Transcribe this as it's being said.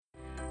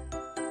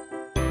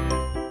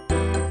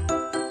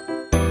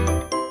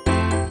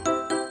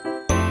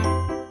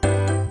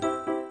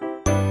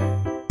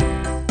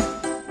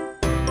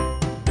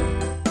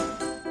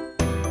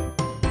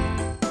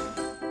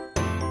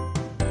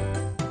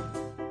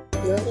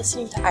You're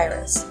listening to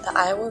IRIS, the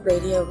Iowa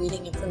Radio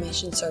Reading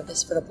Information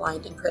Service for the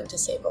Blind and Print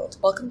Disabled.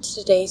 Welcome to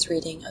today's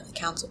reading of the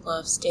Council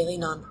Bluffs Daily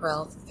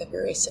Non-Pareil for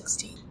February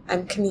 16.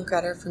 I'm Camille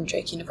Gretter from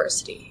Drake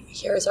University.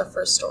 Here is our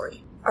first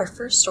story. Our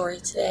first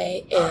story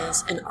today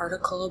is an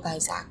article by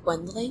Zach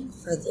Wendling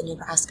for the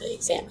Nebraska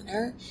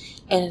Examiner,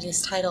 and it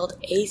is titled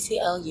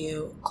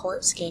ACLU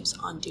Court Skips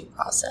on Due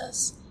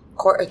Process.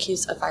 Court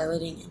accused of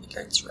violating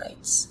immigrants'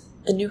 rights.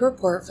 A new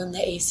report from the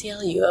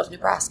ACLU of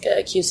Nebraska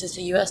accuses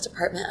the U.S.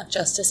 Department of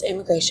Justice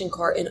Immigration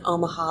Court in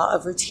Omaha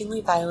of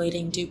routinely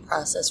violating due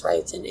process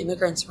rights in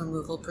immigrants'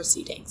 removal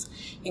proceedings,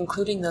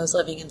 including those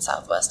living in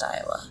southwest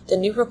Iowa. The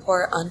new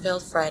report,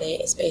 unveiled Friday,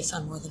 is based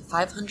on more than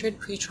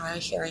 500 pretrial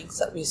hearings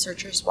that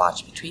researchers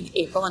watched between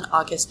April and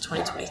August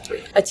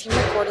 2023. A team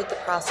recorded the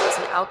process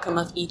and outcome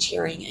of each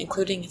hearing,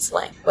 including its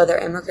length, whether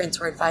immigrants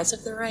were advised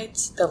of their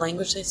rights, the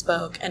language they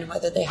spoke, and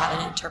whether they had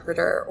an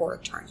interpreter or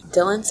attorney.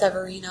 Dylan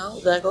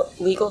Severino,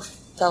 legal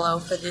fellow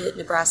for the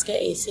Nebraska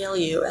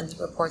ACLU and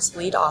the report's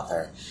lead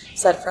author,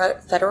 said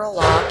federal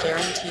law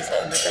guarantees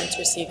that immigrants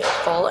receive a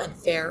full and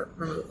fair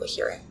removal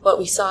hearing. What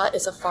we saw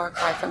is a far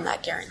cry from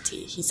that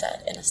guarantee, he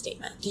said in a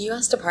statement. The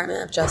U.S.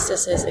 Department of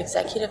Justice's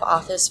Executive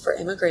Office for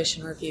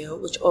Immigration Review,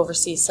 which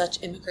oversees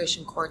such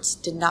immigration courts,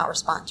 did not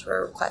respond to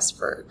a request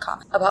for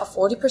comment. About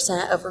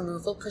 40% of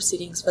removal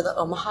proceedings for the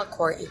Omaha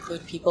court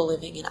include people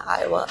living in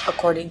Iowa,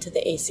 according to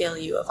the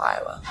ACLU of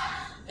Iowa.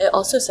 It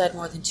also said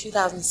more than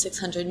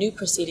 2,600 new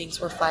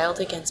proceedings were filed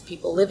against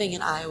people living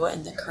in Iowa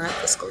in the current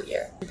fiscal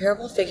year.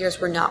 Comparable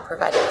figures were not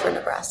provided for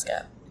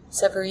Nebraska.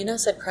 Severino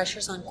said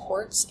pressures on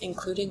courts,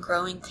 including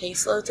growing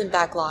caseloads and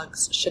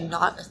backlogs, should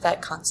not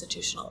affect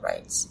constitutional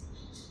rights.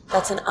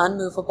 That's an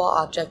unmovable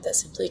object that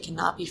simply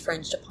cannot be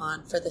fringed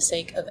upon for the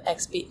sake of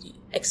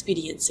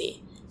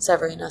expediency,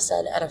 Severino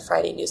said at a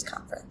Friday news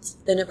conference.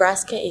 The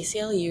Nebraska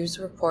ACLU's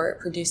report,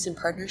 produced in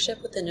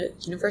partnership with the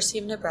University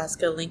of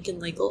Nebraska Lincoln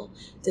Legal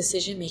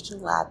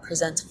Decision-Making Lab,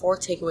 presents 4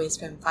 takeaways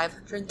from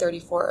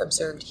 534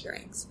 observed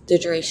hearings. The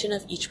duration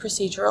of each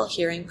procedural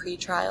hearing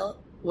pre-trial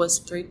was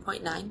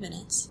 3.9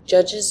 minutes.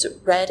 Judges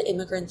read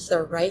immigrants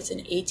their rights in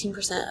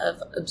 18%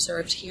 of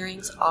observed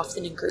hearings,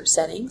 often in group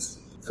settings.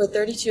 For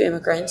 32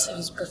 immigrants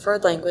whose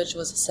preferred language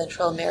was a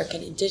Central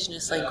American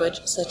indigenous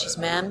language, such as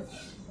Mam,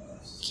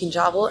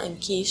 Kinjabel,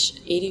 and Quiche,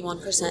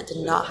 81% did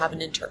not have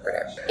an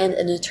interpreter, and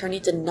an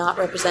attorney did not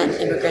represent an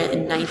immigrant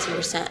in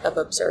 19% of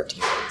observed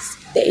hearings.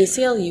 The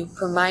ACLU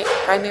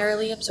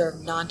primarily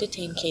observed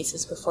non-detained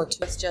cases before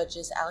 2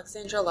 judges,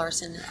 Alexandra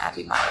Larson and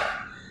Abby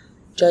Meyer.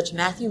 Judge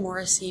Matthew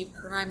Morrissey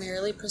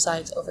primarily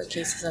presides over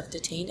cases of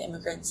detained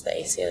immigrants, the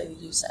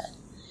ACLU said.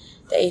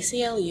 The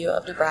ACLU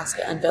of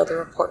Nebraska unveiled a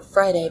report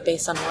Friday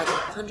based on more than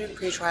 100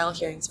 pretrial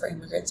hearings for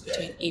immigrants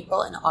between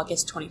April and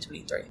August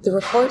 2023. The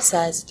report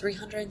says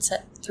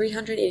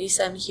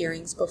 387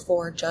 hearings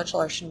before Judge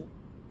Larson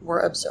were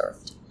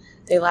observed.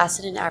 They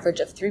lasted an average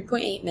of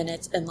 3.8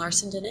 minutes, and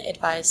Larson didn't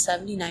advise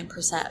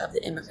 79% of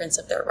the immigrants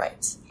of their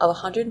rights. Of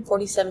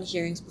 147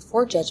 hearings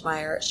before Judge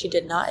Meyer, she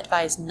did not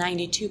advise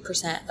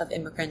 92% of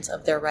immigrants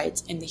of their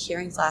rights, and the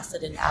hearings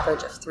lasted an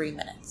average of 3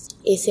 minutes.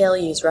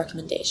 ACLU's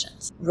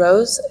recommendations.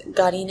 Rose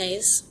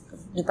Godinez,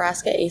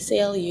 Nebraska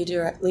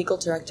ACLU legal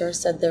director,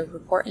 said the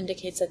report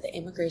indicates that the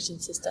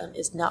immigration system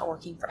is not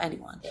working for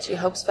anyone. She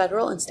hopes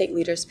federal and state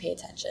leaders pay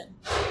attention.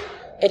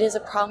 It is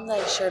a problem that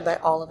is shared by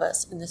all of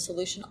us, and the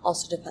solution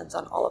also depends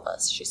on all of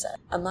us, she said.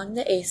 Among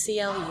the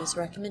ACLU's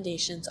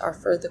recommendations are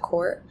for the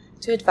court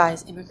to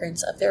advise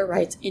immigrants of their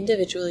rights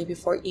individually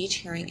before each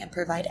hearing and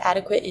provide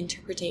adequate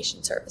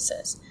interpretation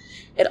services.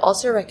 It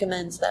also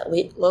recommends that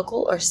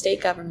local or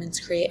state governments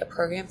create a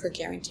program for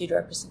guaranteed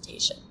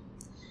representation.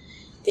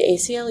 The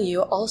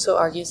ACLU also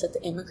argues that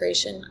the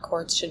immigration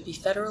courts should be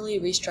federally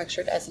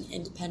restructured as an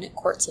independent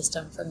court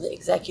system from the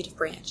executive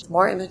branch, with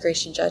more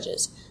immigration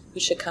judges, who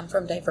should come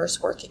from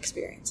diverse work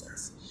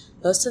experiences.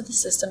 Most of the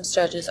system's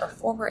judges are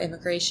former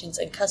immigrations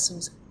and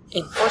customs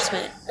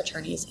enforcement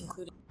attorneys,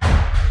 including.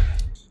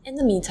 In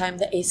the meantime,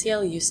 the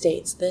ACLU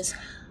states this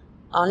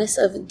onus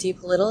of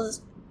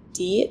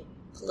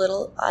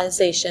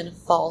depoliticization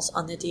falls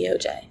on the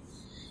DOJ.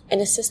 In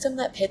a system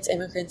that pits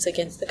immigrants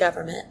against the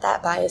government,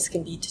 that bias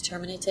can be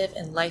determinative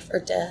in life or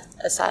death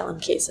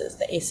asylum cases,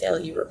 the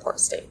ACLU report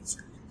states.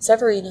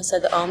 Severino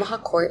said the Omaha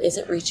court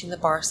isn't reaching the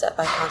bar set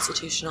by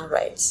constitutional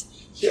rights.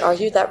 He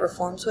argued that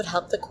reforms would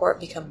help the court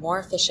become more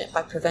efficient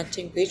by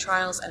preventing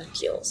retrials and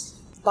appeals.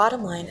 The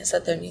bottom line is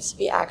that there needs to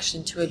be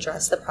action to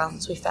address the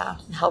problems we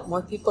found and help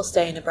more people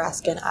stay in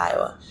Nebraska and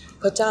Iowa,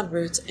 put down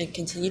roots, and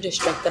continue to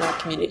strengthen our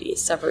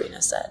communities,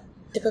 Severino said.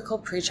 Typical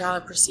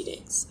pretrial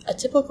proceedings. A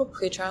typical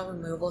pretrial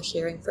removal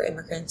hearing for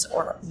immigrants,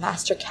 or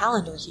master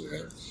calendar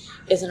hearing,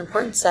 is an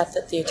important step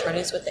that the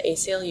attorneys with the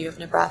ACLU of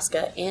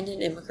Nebraska and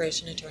an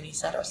immigration attorney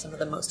said are some of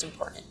the most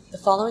important. The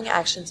following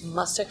actions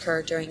must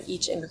occur during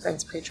each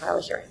immigrant's pretrial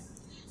hearing.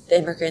 The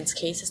immigrant's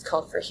case is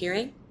called for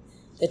hearing.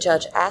 The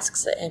judge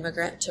asks the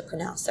immigrant to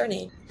pronounce their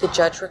name. The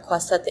judge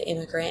requests that the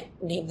immigrant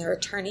name their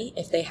attorney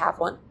if they have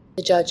one.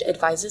 The judge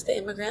advises the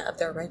immigrant of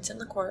their rights in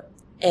the court.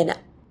 An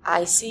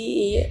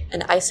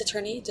an ICE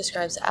attorney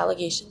describes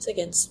allegations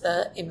against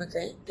the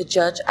immigrant. The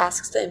judge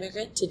asks the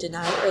immigrant to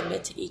deny or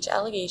admit to each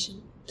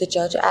allegation. The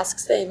judge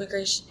asks the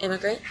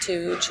immigrant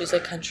to choose a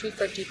country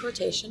for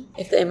deportation.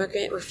 If the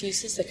immigrant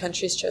refuses, the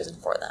country is chosen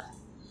for them.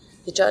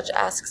 The judge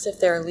asks if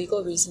there are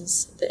legal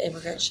reasons the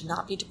immigrant should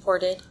not be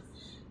deported.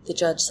 The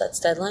judge sets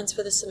deadlines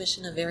for the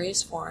submission of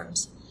various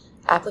forms,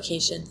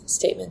 application,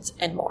 statements,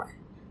 and more.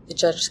 The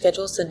judge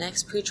schedules the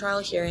next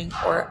pretrial hearing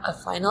or a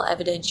final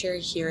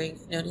evidentiary hearing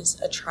known as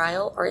a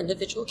trial or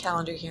individual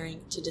calendar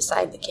hearing to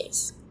decide the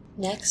case.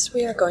 Next,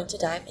 we are going to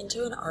dive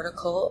into an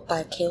article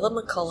by Caleb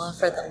McCullough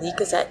for the Lee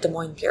Gazette Des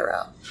Moines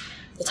Bureau.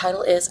 The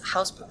title is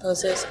House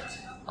Proposes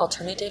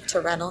Alternative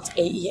to Reynolds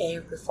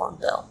AEA Reform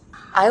Bill.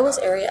 Iowa's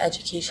area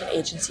education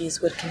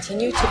agencies would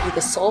continue to be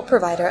the sole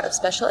provider of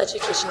special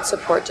education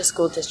support to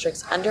school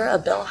districts under a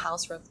bill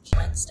House wrote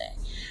Wednesday,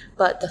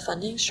 but the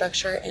funding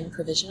structure and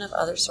provision of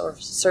other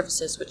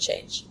services would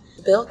change.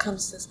 The bill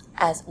comes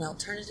as an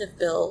alternative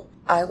bill.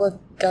 Iowa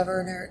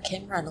Governor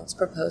Kim Reynolds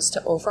proposed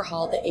to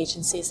overhaul the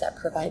agencies that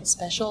provide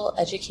special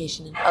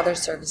education and other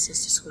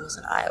services to schools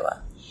in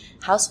Iowa.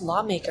 House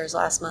lawmakers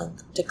last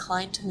month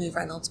declined to move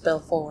Reynolds' bill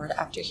forward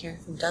after hearing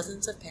from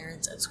dozens of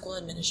parents and school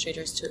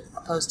administrators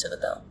opposed to the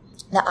bill.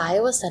 The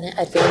Iowa Senate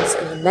advanced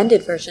an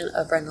amended version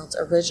of Reynolds'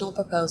 original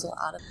proposal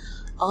out of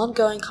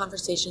ongoing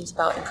conversations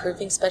about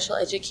improving special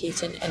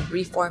education and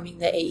reforming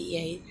the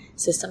AEA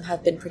system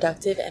have been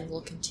productive and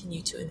will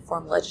continue to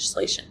inform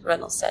legislation,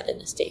 Reynolds said in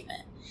a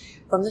statement.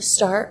 From the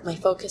start, my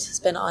focus has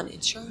been on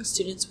ensuring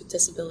students with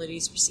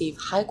disabilities receive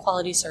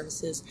high-quality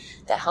services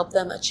that help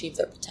them achieve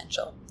their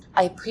potential.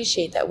 I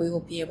appreciate that we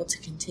will be able to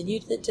continue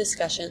the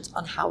discussions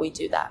on how we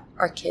do that.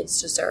 Our kids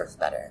deserve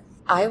better.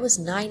 Iowa's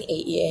 9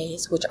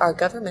 AEAs, which are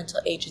governmental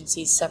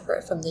agencies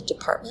separate from the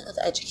Department of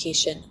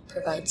Education,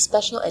 provide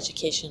special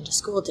education to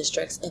school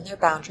districts in their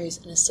boundaries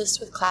and assist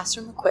with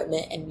classroom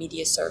equipment and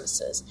media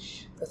services,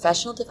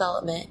 professional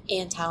development,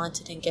 and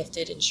talented and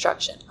gifted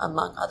instruction,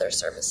 among other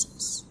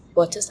services.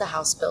 What does the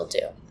House bill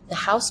do? The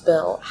House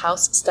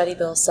Study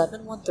Bill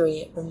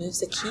 713,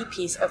 removes a key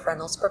piece of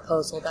Reynolds'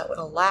 proposal that would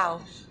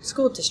allow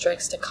school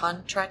districts to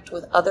contract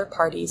with other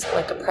parties,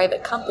 like a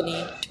private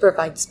company, to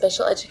provide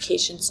special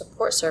education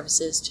support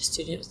services to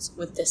students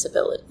with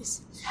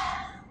disabilities.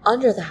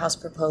 Under the House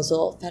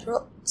proposal,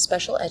 federal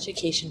special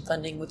education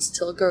funding would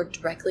still go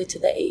directly to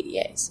the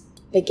AEAs.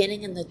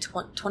 Beginning in the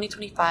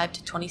 2025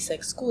 to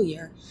 26 school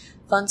year,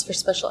 funds for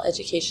special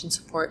education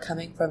support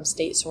coming from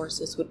state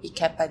sources would be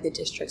kept by the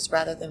districts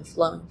rather than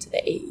flowing to the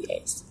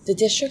AEAs. The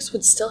districts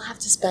would still have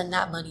to spend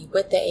that money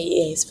with the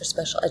AEAs for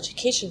special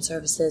education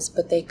services,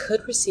 but they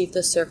could receive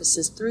those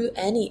services through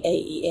any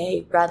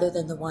AEA rather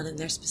than the one in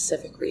their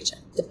specific region.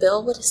 The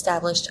bill would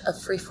establish a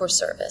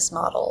free-for-service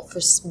model for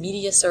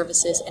media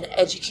services and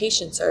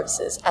education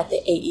services at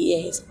the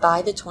AEAs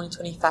by the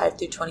 2025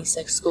 through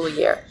 26 school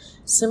year,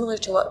 similar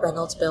to what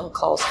Reynolds' bill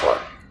calls for.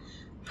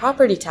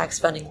 Property tax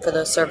funding for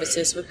those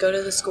services would go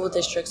to the school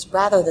districts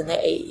rather than the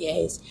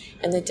AEAs,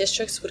 and the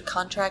districts would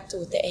contract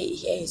with the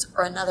AEAs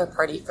or another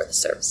party for the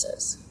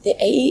services. The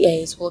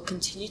AEAs will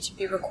continue to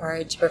be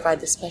required to provide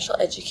the special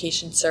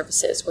education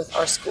services with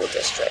our school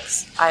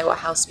districts, Iowa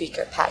House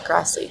Speaker Pat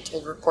Grassley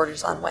told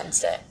reporters on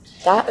Wednesday.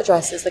 That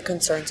addresses the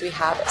concerns we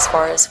have as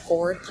far as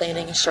forward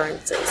planning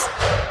assurances,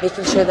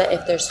 making sure that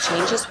if there's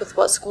changes with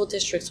what school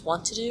districts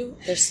want to do,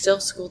 there's still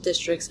school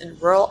districts in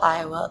rural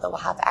Iowa that will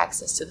have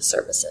access to the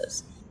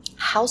services.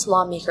 House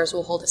lawmakers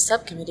will hold a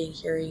subcommittee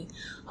hearing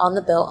on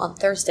the bill on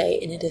Thursday,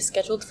 and it is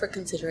scheduled for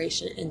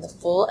consideration in the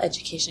full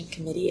Education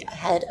Committee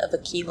ahead of a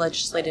key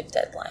legislative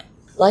deadline.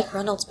 Like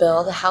Reynolds'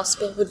 bill, the House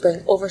bill would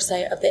bring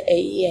oversight of the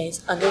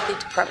AEAs under the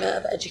Department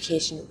of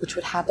Education, which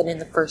would happen in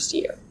the first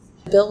year.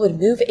 The bill would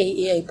move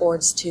AEA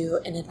boards to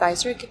an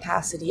advisory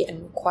capacity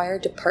and require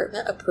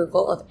department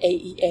approval of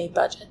AEA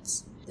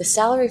budgets. The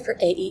salary for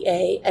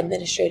AEA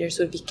administrators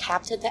would be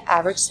capped at the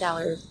average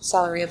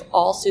salary of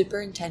all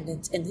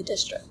superintendents in the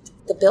district.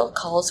 The bill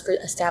calls for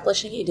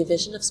establishing a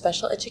division of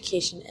special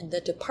education in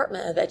the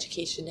Department of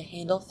Education to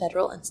handle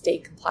federal and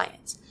state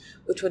compliance,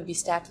 which would be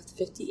staffed with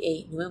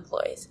 58 new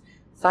employees,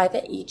 5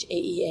 at each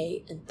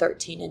AEA and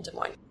 13 in Des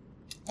Moines.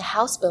 The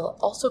House bill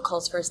also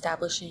calls for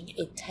establishing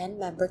a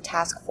 10-member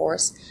task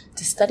force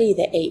to study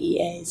the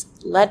AEAs,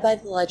 led by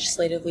the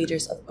legislative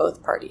leaders of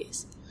both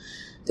parties.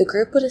 The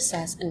group would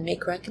assess and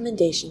make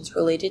recommendations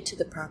related to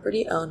the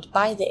property owned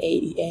by the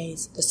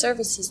AEAs, the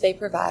services they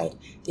provide,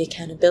 the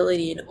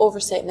accountability and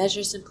oversight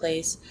measures in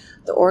place,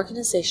 the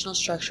organizational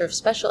structure of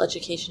special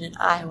education in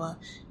Iowa,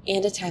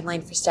 and a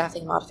timeline for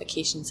staffing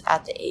modifications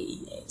at the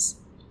AEAs.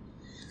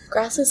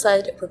 Grassley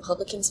said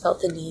Republicans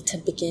felt the need to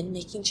begin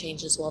making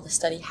changes while the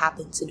study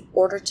happens in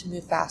order to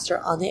move faster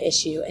on the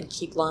issue and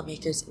keep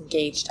lawmakers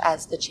engaged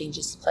as the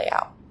changes play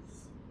out.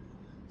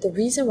 The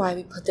reason why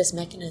we put this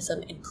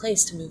mechanism in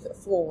place to move it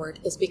forward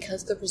is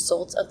because the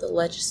results of the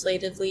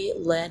legislatively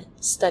led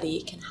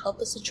study can help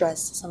us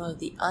address some of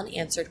the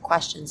unanswered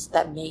questions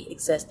that may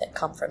exist that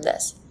come from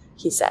this,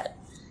 he said.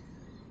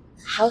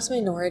 House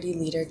Minority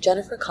Leader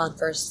Jennifer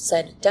Converse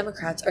said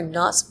Democrats are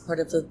not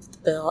supportive of the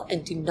bill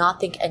and do not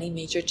think any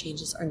major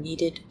changes are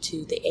needed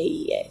to the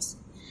AEAs.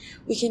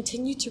 We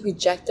continue to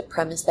reject the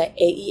premise that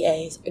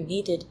AEAs are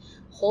needed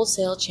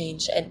wholesale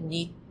change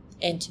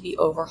and to be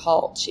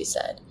overhauled, she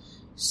said.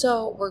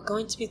 So we're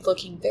going to be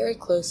looking very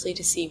closely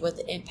to see what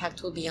the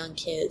impact will be on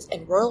kids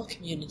in rural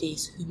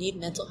communities who need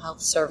mental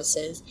health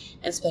services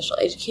and special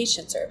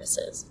education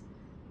services.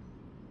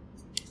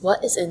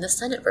 What is in the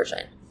Senate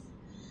version?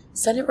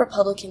 Senate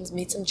Republicans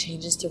made some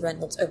changes to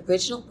Reynolds'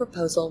 original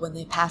proposal when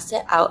they passed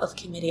it out of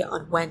committee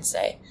on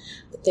Wednesday,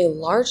 but they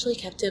largely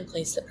kept in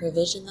place the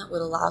provision that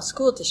would allow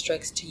school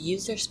districts to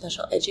use their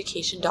special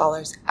education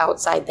dollars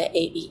outside the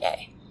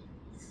AEA.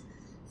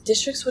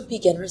 Districts would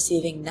begin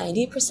receiving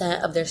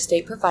 90% of their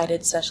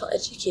state-provided special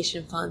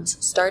education funds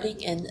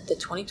starting in the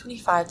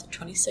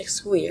 2025-26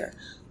 school year,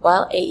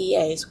 while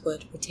AEAs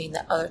would retain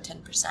the other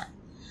 10%.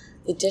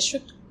 The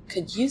district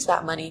could use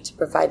that money to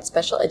provide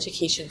special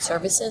education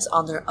services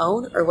on their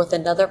own or with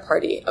another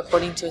party,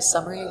 according to a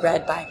summary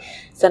read by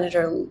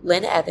Senator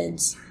Lynn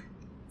Evans,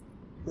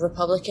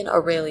 Republican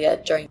Aurelia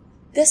during.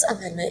 This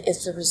amendment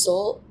is the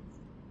result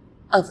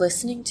of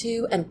listening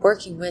to and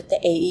working with the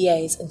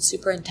AEAs and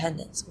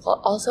superintendents,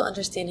 while also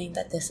understanding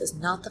that this is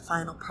not the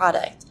final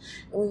product,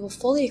 and we will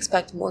fully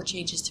expect more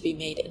changes to be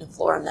made in a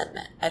floor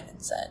amendment,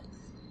 Evans said.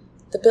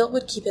 The bill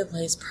would keep in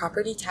place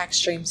property tax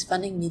streams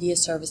funding media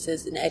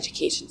services and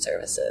education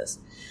services.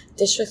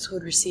 Districts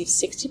would receive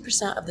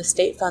 60% of the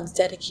state funds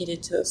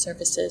dedicated to those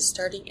services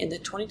starting in the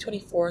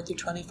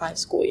 2024-25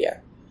 school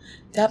year.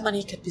 That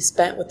money could be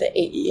spent with the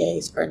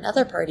AEAs or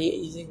another party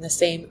using the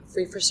same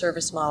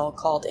free-for-service model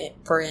called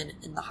for in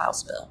the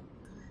House bill.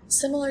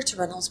 Similar to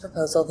Reynolds'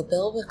 proposal, the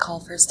bill would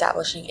call for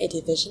establishing a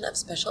division of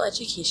special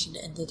education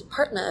in the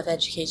Department of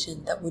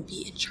Education that would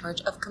be in charge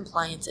of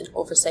compliance and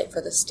oversight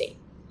for the state.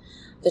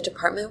 The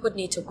department would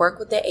need to work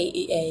with the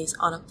AEAs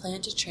on a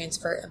plan to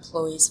transfer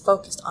employees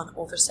focused on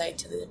oversight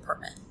to the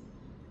department.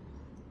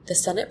 The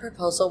Senate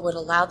proposal would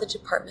allow the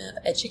Department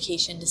of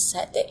Education to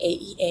set the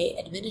AEA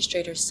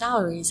administrators'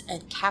 salaries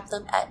and cap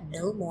them at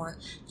no more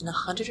than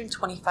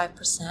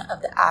 125%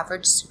 of the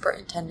average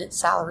superintendent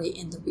salary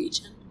in the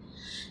region.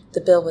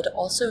 The bill would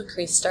also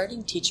increase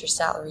starting teacher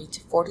salary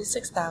to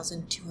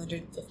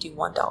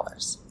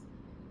 $46,251.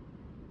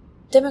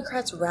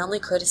 Democrats roundly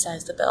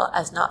criticized the bill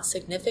as not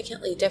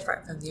significantly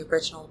different from the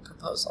original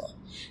proposal.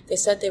 They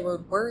said they were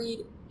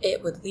worried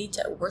it would lead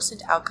to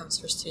worsened outcomes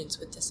for students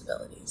with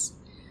disabilities.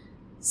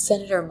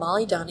 Senator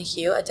Molly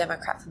Donahue, a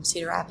Democrat from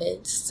Cedar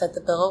Rapids, said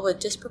the bill would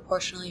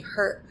disproportionately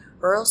hurt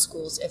rural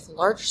schools if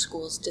large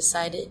schools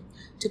decided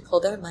to pull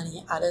their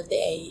money out of the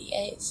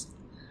AEAs.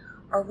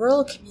 Our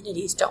rural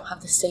communities don't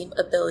have the same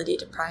ability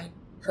to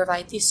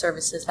provide these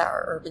services that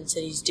our urban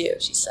cities do,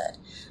 she said,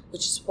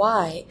 which is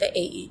why the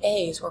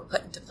AEAs were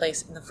put into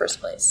place in the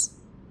first place.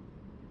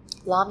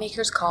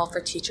 Lawmakers call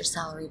for teacher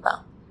salary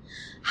bump.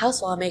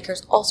 House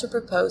lawmakers also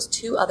proposed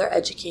two other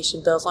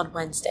education bills on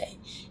Wednesday,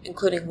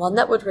 including one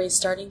that would raise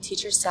starting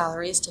teachers'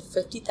 salaries to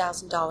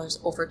 $50,000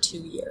 over 2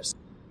 years.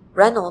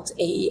 Reynolds'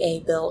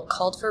 AEA bill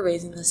called for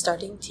raising the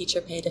starting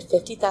teacher pay to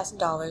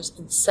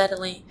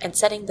 $50,000 and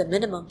setting the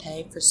minimum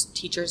pay for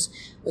teachers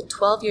with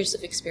 12 years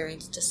of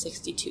experience to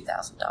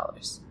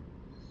 $62,000.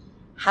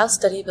 House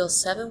Study Bill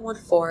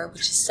 714,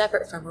 which is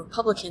separate from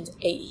Republicans'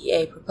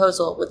 AEA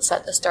proposal, would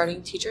set the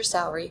starting teacher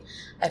salary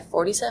at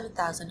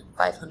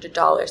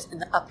 $47,500 in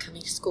the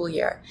upcoming school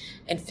year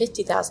and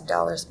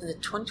 $50,000 in the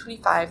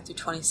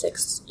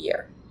 2025-26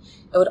 year.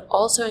 It would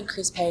also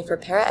increase pay for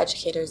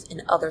paraeducators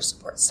and other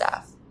support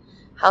staff.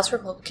 House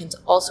Republicans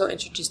also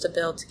introduced a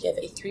bill to give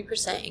a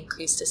 3%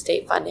 increase to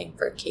state funding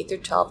for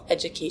K-12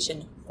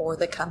 education for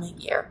the coming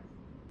year.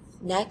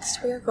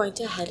 Next, we are going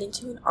to head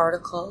into an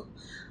article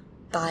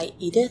by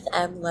Edith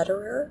M.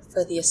 Lederer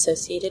for the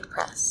Associated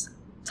Press,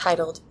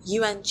 titled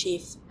UN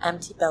Chief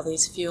Empty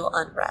Bellies Fuel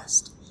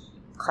Unrest.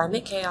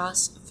 Climate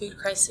Chaos, Food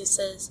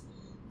Crises,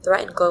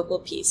 Threaten Global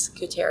Peace,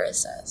 Guterres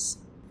says.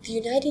 The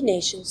United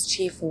Nations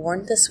chief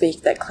warned this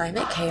week that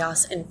climate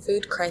chaos and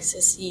food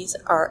crises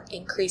are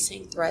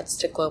increasing threats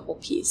to global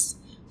peace,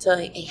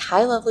 telling a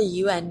high-level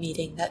UN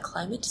meeting that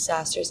climate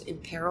disasters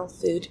imperil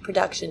food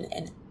production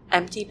and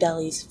empty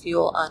bellies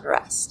fuel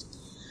unrest.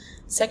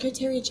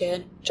 Secretary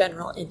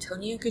General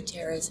Antonio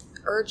Guterres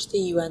urged the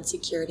UN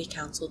Security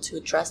Council to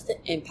address the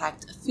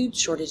impact of food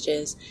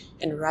shortages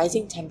and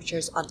rising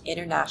temperatures on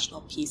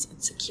international peace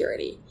and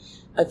security,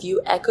 a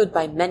view echoed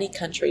by many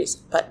countries,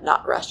 but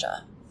not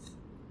Russia.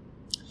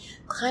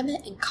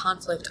 Climate and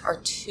conflict are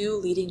two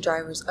leading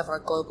drivers of our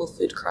global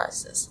food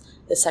crisis,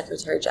 the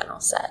Secretary General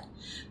said.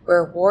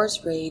 Where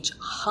wars rage,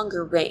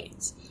 hunger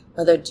reigns,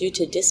 whether due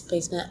to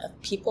displacement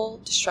of people,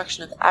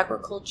 destruction of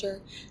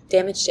agriculture,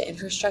 damage to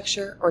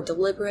infrastructure, or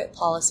deliberate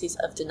policies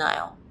of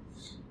denial.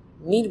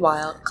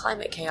 Meanwhile,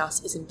 climate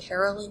chaos is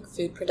imperiling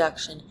food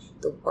production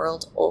the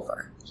world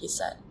over, he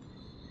said.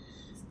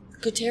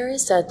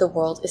 Guterres said the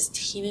world is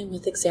teeming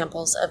with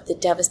examples of the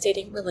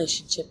devastating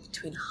relationship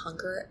between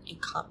hunger and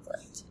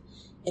conflict.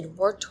 In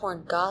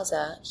war-torn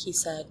Gaza, he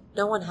said,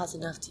 no one has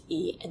enough to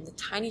eat, and the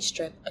tiny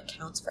strip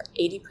accounts for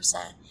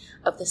 80%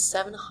 of the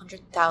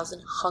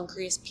 700,000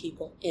 hungriest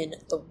people in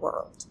the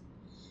world.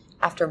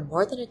 After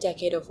more than a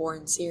decade of war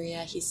in Syria,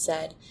 he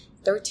said,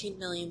 13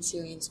 million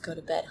Syrians go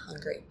to bed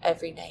hungry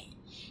every night.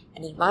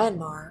 And in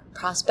Myanmar,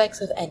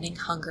 prospects of ending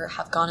hunger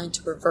have gone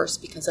into reverse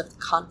because of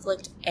the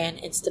conflict and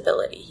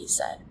instability, he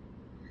said.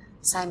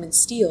 Simon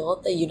Steele,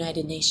 the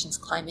United Nations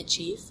climate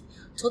chief,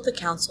 told the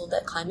council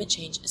that climate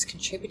change is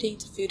contributing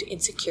to food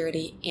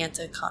insecurity and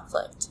to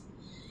conflict.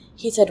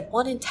 He said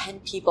 1 in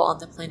 10 people on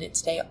the planet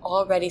today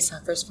already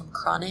suffers from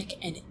chronic,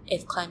 and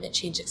if climate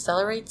change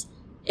accelerates,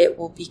 it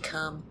will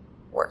become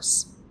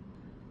worse.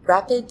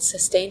 Rapid,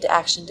 sustained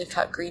action to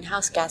cut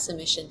greenhouse gas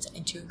emissions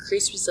and to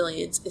increase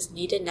resilience is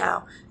needed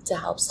now to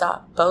help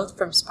stop both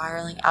from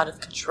spiraling out of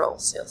control,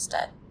 Steele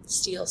said.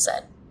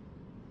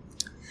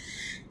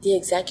 The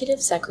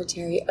Executive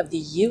Secretary of the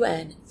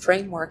UN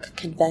Framework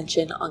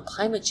Convention on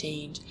Climate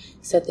Change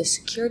said the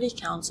Security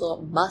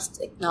Council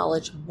must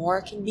acknowledge more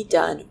can be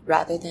done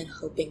rather than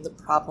hoping the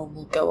problem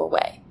will go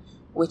away,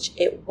 which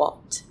it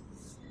won't.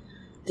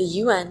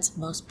 The UN's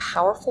most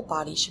powerful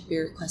body should be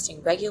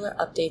requesting regular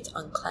updates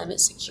on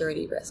climate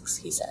security risks,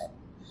 he said.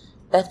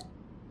 Beth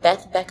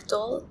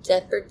Bechtel,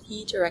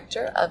 Deputy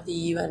Director of the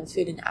UN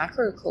Food and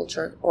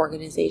Agriculture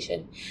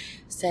Organization,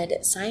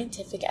 said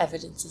scientific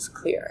evidence is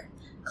clear.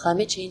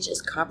 Climate change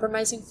is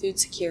compromising food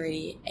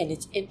security, and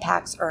its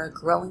impacts are a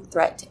growing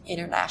threat to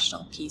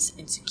international peace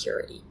and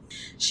security.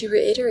 She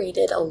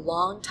reiterated a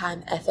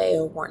long-time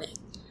FAO warning.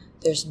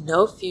 There's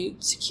no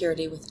food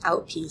security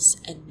without peace,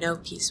 and no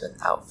peace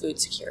without food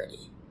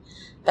security.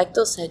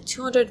 Bechtel said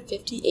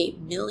 258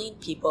 million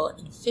people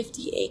in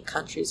 58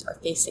 countries are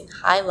facing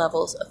high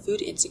levels of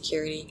food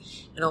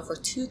insecurity, and over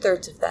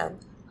 2/3 of them,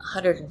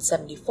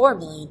 174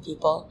 million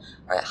people,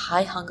 are at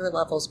high hunger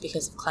levels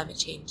because of climate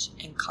change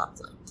and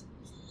conflict.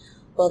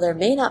 While there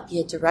may not be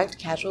a direct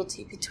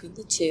casualty between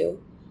the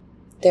two,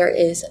 there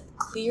is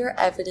clear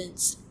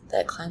evidence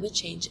that climate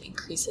change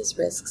increases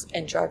risks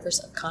and drivers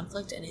of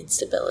conflict and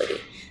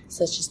instability,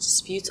 such as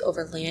disputes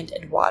over land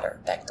and water,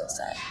 Bechtel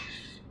said.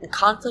 And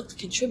conflict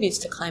contributes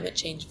to climate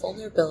change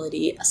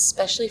vulnerability,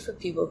 especially for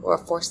people who are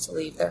forced to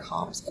leave their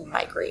homes and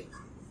migrate.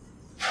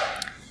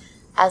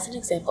 As an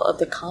example of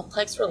the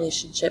complex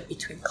relationship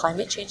between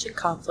climate change and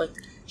conflict,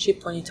 she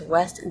pointed to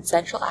West and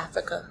Central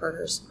Africa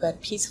herders who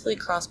had peacefully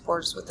crossed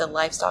borders with their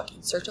livestock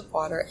in search of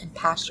water and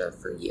pasture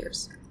for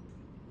years.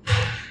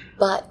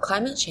 But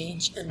climate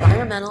change,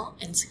 environmental,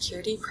 and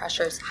security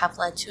pressures have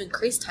led to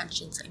increased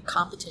tensions and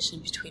competition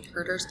between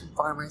herders and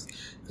farmers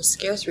for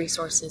scarce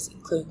resources,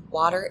 including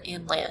water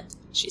and land,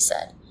 she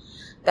said.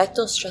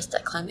 Bechtel stressed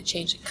that climate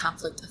change and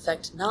conflict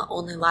affect not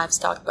only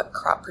livestock but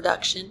crop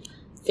production,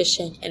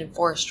 fishing, and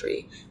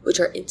forestry, which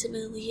are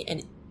intimately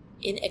and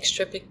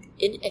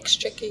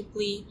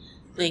inextricably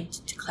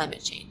linked to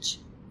climate change.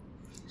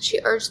 She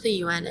urged the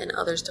UN and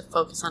others to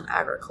focus on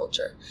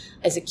agriculture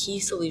as a key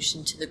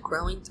solution to the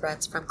growing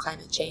threats from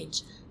climate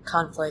change,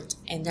 conflict,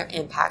 and their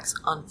impacts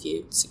on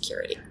food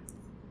security.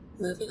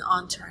 Moving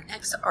on to our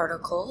next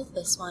article,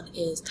 this one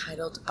is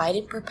titled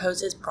Biden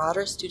Proposes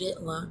Broader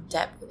Student Loan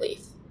Debt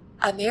Relief.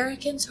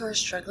 Americans who are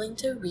struggling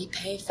to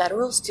repay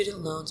federal student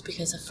loans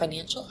because of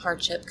financial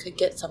hardship could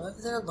get some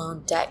of their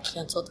loan debt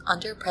canceled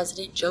under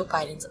President Joe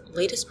Biden's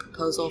latest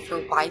proposal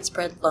for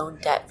widespread loan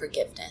debt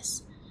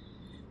forgiveness.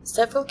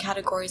 Several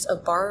categories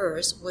of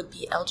borrowers would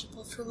be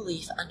eligible for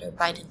relief under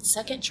Biden's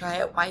second try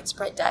at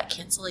widespread debt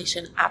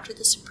cancellation after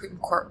the Supreme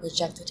Court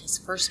rejected his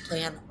first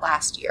plan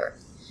last year.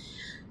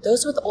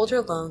 Those with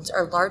older loans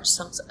or large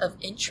sums of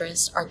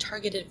interest are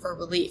targeted for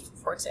relief,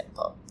 for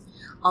example.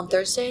 On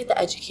Thursday, the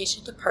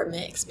Education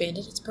Department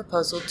expanded its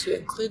proposal to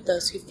include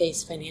those who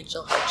face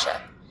financial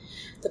hardship.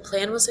 The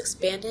plan was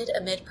expanded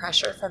amid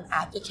pressure from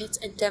advocates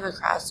and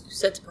Democrats who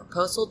said the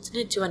proposal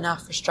didn't do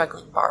enough for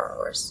struggling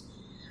borrowers.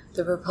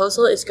 The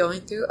proposal is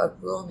going through a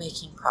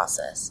rulemaking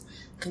process.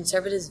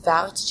 Conservatives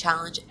vow to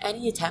challenge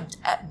any attempt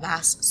at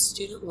mass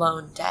student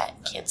loan debt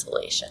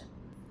cancellation.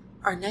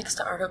 Our next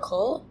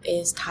article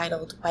is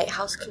titled White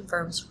House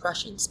Confirms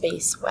Russian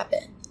Space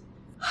Weapon.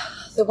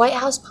 The White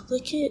House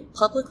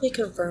publicly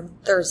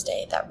confirmed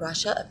Thursday that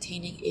Russia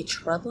obtaining a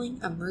troubling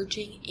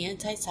emerging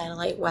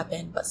anti-satellite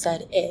weapon, but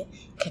said it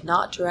could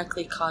not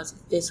directly cause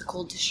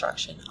physical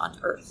destruction on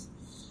Earth.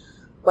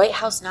 White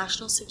House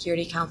National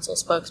Security Council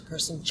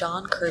spokesperson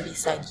John Kirby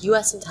said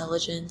U.S.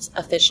 intelligence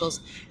officials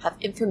have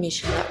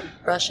information that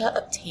Russia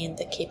obtained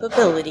the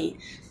capability,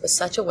 but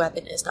such a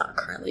weapon is not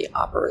currently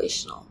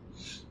operational.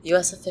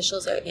 U.S.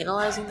 officials are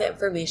analyzing the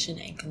information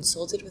and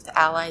consulted with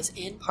allies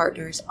and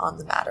partners on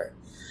the matter.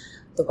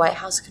 The White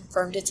House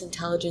confirmed its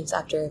intelligence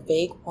after a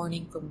vague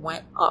warning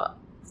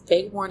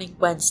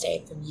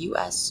Wednesday from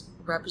U.S.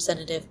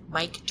 Representative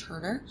Mike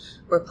Turner,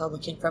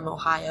 Republican from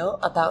Ohio,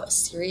 about a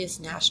serious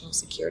national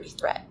security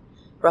threat.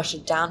 Russia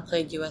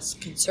downplayed U.S.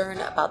 concern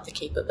about the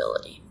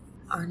capability.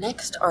 Our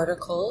next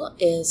article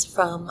is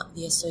from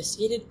the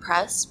Associated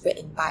Press,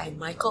 written by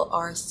Michael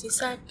R.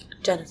 Cisak,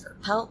 Jennifer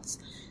Peltz,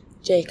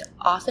 Jake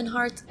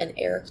Offenhart and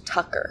Eric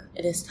Tucker.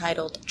 It is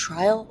titled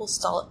Trial Will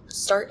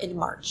Start in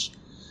March.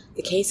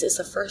 The case is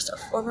the first of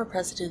former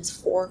president's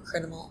 4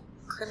 criminal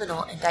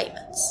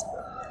indictments.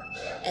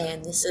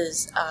 And this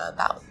is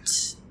about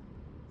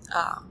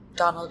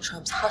Donald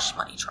Trump's hush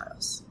money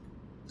trials.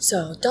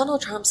 So,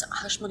 Donald Trump's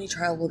hush money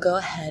trial will go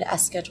ahead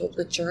as scheduled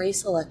with jury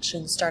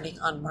selection starting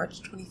on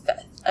March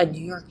 25th. A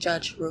New York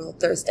judge ruled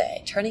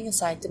Thursday, turning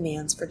aside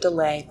demands for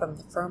delay from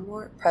the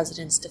former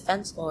president's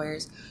defense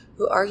lawyers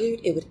who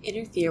argued it would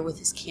interfere with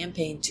his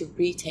campaign to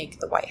retake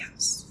the White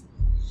House.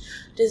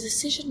 The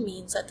decision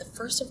means that the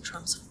first of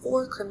Trump's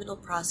 4 criminal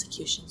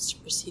prosecutions to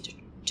proceed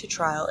to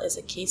trial is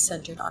a case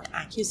centered on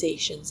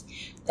accusations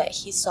that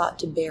he sought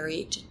to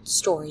bury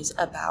stories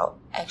about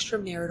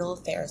extramarital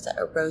affairs that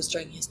arose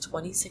during his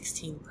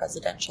 2016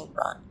 presidential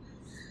run.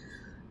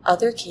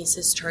 Other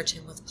cases charge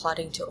him with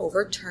plotting to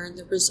overturn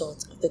the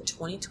results of the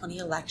 2020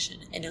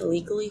 election and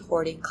illegally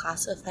hoarding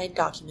classified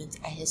documents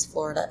at his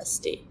Florida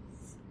estate.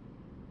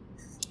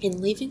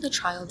 In leaving the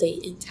trial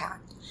date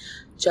intact,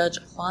 Judge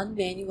Juan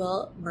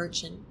Manuel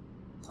Merchant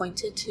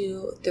pointed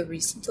to the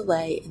recent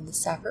delay in the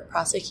separate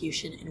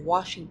prosecution in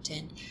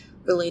Washington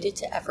related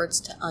to efforts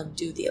to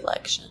undo the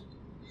election.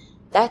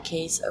 That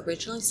case,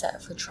 originally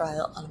set for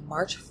trial on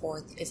March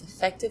 4th, is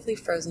effectively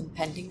frozen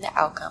pending the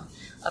outcome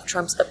of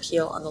Trump's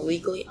appeal on the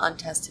legally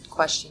untested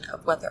question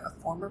of whether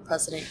a former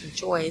president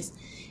enjoys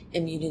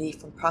immunity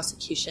from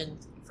prosecution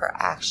for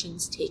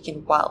actions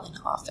taken while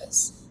in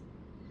office.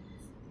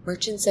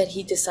 Merchant said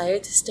he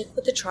decided to stick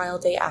with the trial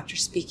date after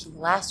speaking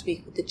last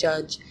week with the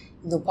judge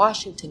in the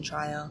Washington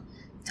trial,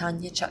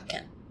 Tanya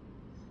Chutkan.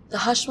 The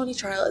hush money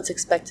trial is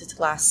expected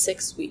to last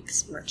 6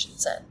 weeks, Merchant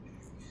said.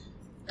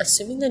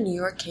 Assuming the New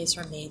York case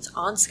remains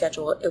on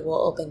schedule, it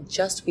will open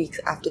just weeks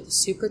after the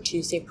Super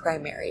Tuesday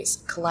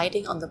primaries,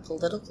 colliding on the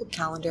political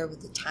calendar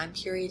with the time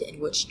period in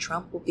which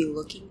Trump will be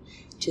looking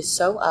to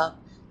sew up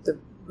the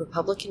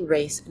Republican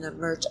race and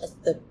emerge as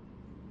the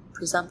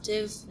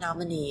presumptive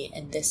nominee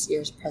in this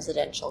year's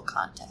presidential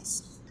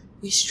contest.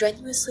 We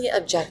strenuously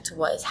object to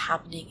what is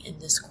happening in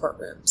this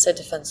courtroom, said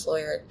defense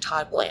lawyer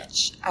Todd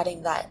Blanche,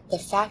 adding that the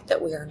fact that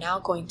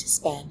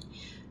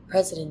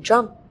President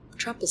Trump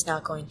is now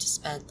going to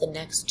spend the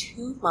next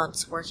 2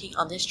 months working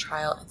on this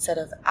trial instead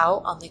of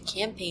out on the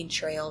campaign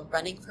trail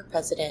running for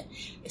president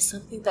is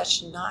something that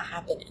should not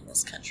happen in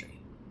this country.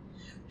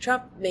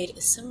 Trump made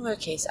a similar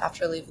case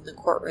after leaving the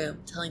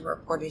courtroom, telling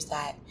reporters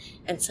that,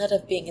 instead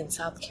of being in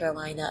South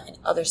Carolina and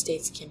other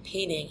states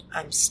campaigning,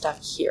 I'm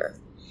stuck here.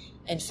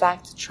 In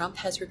fact, Trump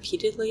has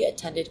repeatedly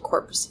attended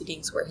court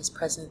proceedings where his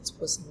presence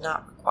was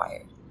not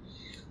required.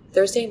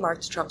 Thursday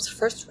marked Trump's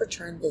first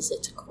return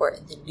visit to court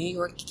in the New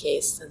York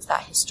case since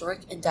that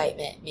historic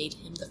indictment made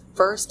him the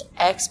first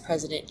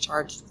ex-president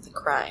charged with a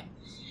crime.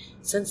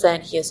 Since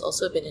then, he has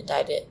also been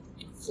indicted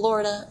in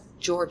Florida,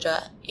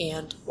 Georgia,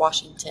 and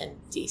Washington,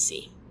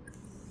 D.C.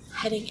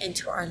 Heading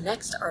into our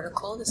next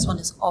article, this one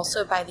is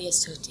also by the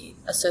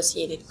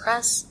Associated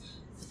Press,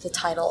 with the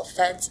title,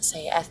 Feds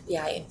Say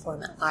FBI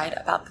Informant Lied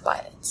About the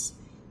Bidens.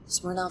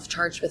 Smirnov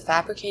charged with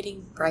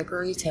fabricating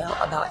bribery tale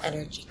about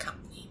energy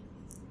company.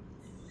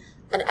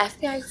 An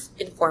FBI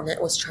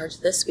informant was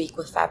charged this week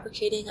with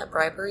fabricating a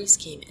bribery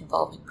scheme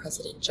involving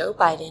President Joe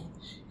Biden,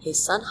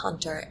 his son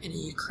Hunter, and a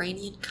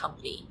Ukrainian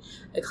company,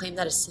 a claim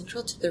that is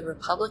central to the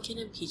Republican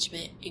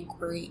impeachment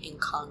inquiry in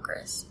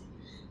Congress.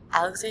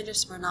 Alexander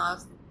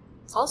Smirnov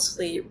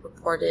falsely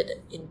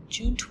reported in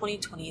June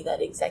 2020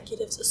 that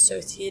executives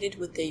associated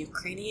with the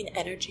Ukrainian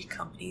energy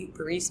company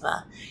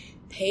Burisma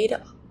paid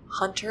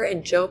Hunter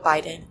and Joe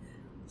Biden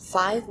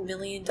 $5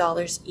 million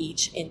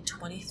each in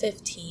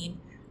 2015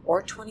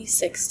 or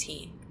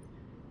 2016,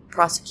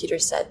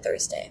 prosecutors said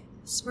Thursday.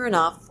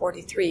 Smirnov,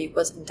 43,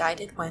 was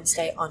indicted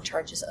Wednesday on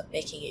charges of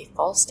making a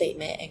false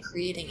statement and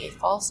creating a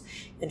false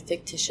and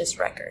fictitious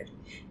record.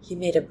 He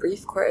made a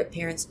brief court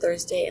appearance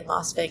Thursday in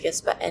Las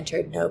Vegas but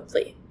entered no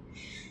plea.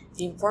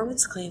 The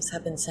informant's claims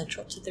have been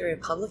central to the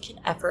Republican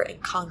effort in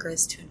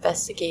Congress to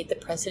investigate the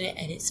president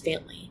and his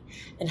family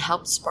and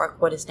helped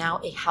spark what is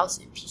now a House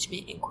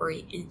impeachment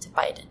inquiry into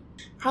Biden.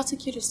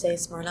 Prosecutors say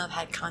Smirnov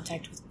had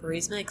contact with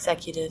Burisma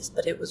executives,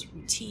 but it was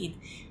routine,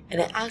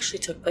 and it actually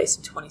took place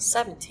in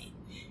 2017,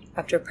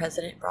 after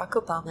President Barack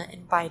Obama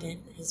and Biden,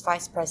 his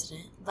vice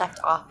president, left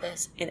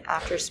office and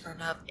after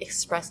Smirnov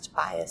expressed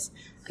bias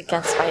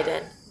against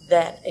Biden,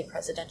 then a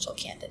presidential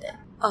candidate.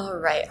 All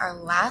right, our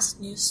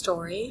last news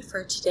story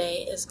for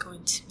today is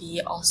going to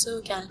be also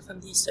again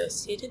from the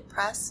Associated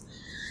Press.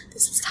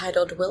 This is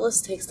titled,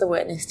 Willis Takes the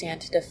Witness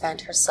Stand to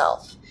Defend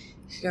Herself.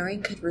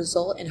 Hearing could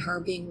result in her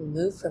being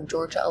removed from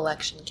Georgia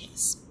election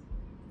case.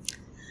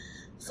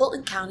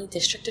 Fulton County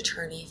District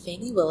Attorney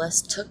Fani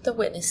Willis took the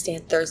witness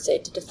stand Thursday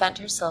to defend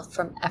herself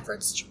from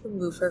efforts to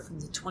remove her from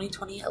the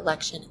 2020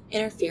 election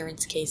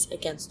interference case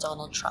against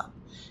Donald Trump,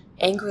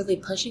 angrily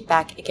pushing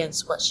back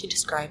against what she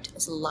described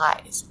as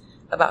lies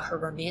about her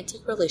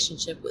romantic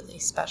relationship with a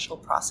special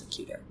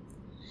prosecutor.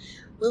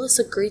 Willis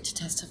agreed to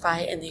testify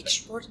in the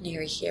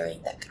extraordinary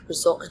hearing that could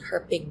result in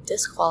her being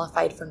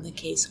disqualified from the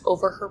case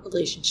over her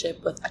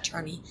relationship with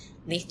attorney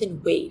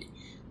Nathan Wade,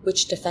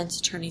 which defense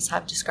attorneys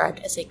have described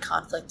as a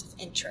conflict of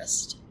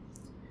interest.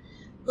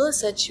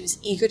 Willis said she was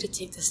eager to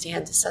take the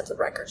stand to set the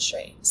record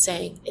straight,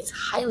 saying,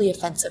 "It's highly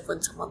offensive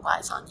when someone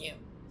lies on you."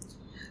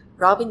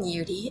 Robin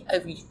Yeardy, a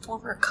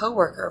former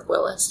co-worker of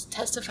Willis,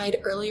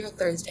 testified earlier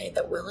Thursday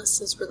that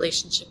Willis's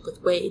relationship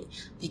with Wade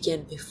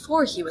began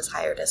before he was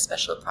hired as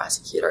special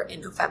prosecutor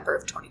in November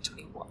of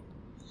 2021.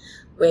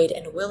 Wade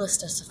and Willis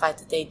testified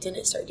that they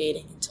didn't start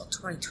dating until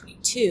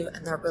 2022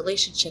 and their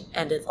relationship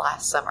ended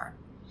last summer.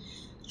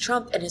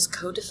 Trump and his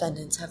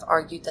co-defendants have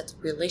argued that the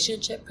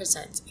relationship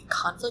presents a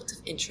conflict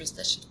of interest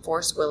that should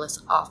force Willis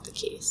off the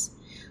case.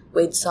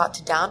 Wade sought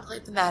to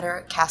downplay the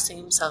matter, casting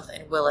himself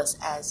and Willis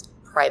as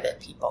private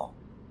people.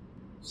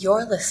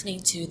 You're listening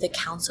to the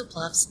Council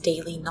Bluffs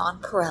Daily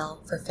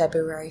Non-Pareil for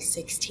February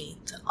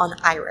 16th on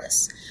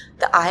IRIS,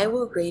 the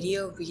Iowa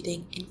Radio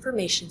Reading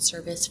Information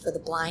Service for the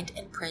Blind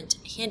and Print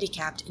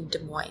Handicapped in Des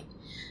Moines.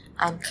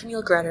 I'm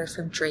Camille Gretter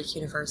from Drake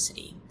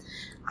University.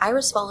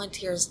 IRIS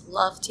volunteers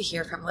love to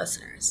hear from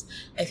listeners.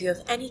 If you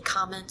have any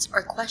comments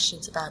or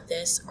questions about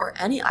this or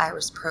any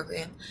IRIS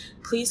program,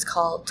 please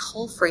call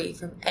toll-free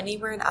from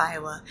anywhere in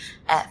Iowa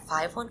at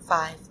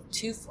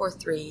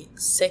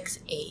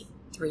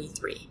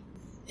 515-243-6833.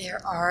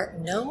 There are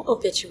no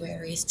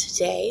obituaries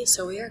today,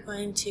 so we are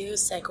going to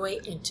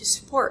segue into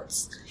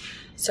sports.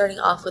 Starting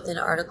off with an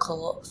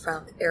article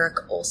from Eric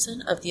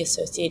Olson of the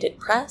Associated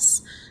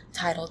Press,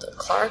 titled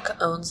 "Clark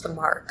Owns the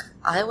Mark.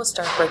 Iowa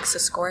star breaks the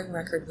scoring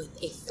record with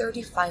a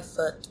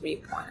 35-foot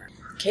three-pointer."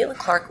 Caitlin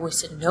Clark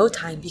wasted no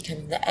time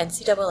becoming the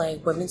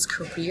NCAA women's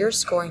career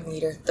scoring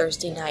leader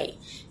Thursday night,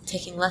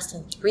 taking less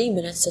than 3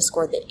 minutes to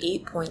score the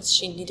 8 points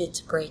she needed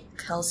to break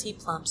Kelsey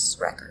Plump's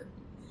record.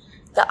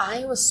 The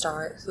Iowa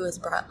star, who has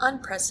brought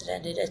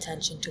unprecedented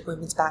attention to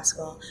women's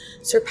basketball,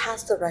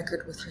 surpassed the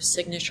record with her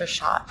signature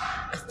shot,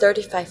 a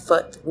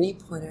 35-foot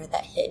three-pointer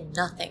that hit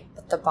nothing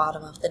but the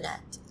bottom of the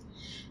net.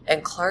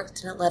 And Clark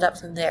didn't let up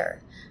from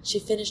there. She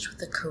finished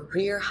with a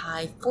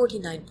career-high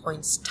 49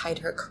 points, tied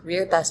her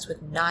career best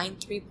with 9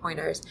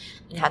 three-pointers,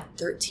 and had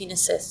 13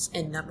 assists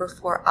in number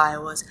 4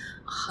 Iowa's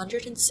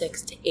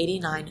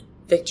 106-89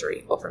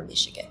 victory over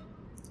Michigan.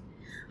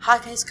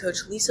 Hawkeyes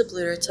coach Lisa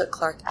Bluter took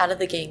Clark out of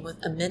the game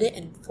with 1 minute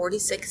and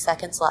 46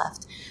 seconds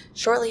left,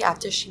 shortly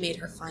after she made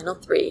her final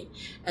three,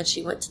 and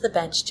she went to the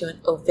bench to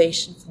an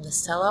ovation from the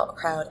sellout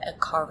crowd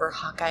at Carver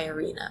Hawkeye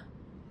Arena.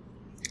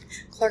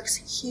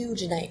 Clark's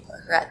huge night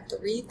put her at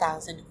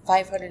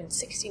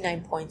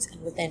 3,569 points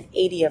and within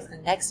 80 of her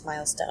next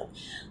milestone,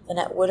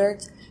 Lynette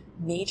Woodard's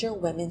major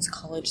women's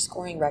college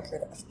scoring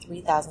record of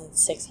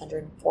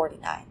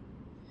 3,649.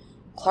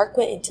 Clark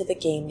went into the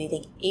game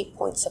needing 8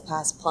 points to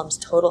pass Plum's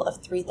total of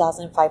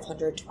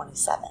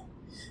 3,527.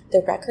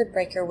 The record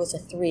breaker was a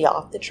three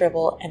off the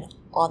dribble and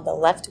on the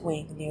left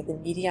wing near the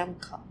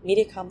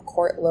Mediacom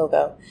Court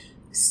logo,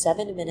 with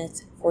 7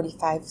 minutes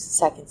 45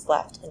 seconds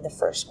left in the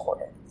first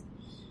quarter.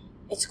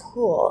 It's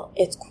cool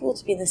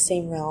to be in the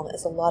same realm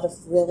as a lot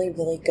of really,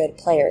 really good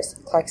players,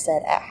 Clark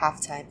said at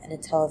halftime in a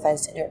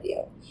televised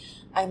interview.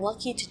 I'm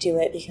lucky to do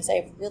it because I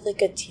have really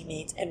good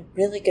teammates and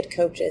really good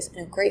coaches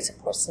and a great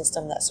support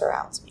system that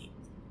surrounds me.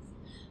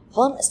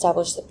 Plum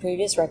established the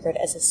previous record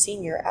as a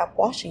senior at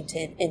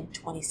Washington in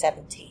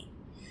 2017.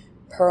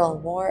 Pearl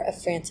Moore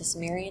of Francis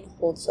Marion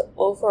holds the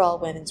overall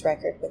women's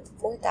record with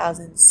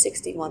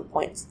 4,061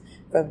 points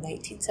from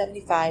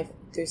 1975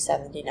 through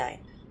 79.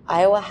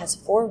 Iowa has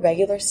 4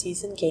 regular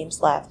season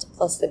games left,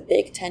 plus the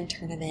Big Ten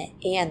tournament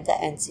and the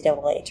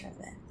NCAA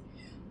tournament.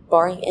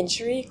 Barring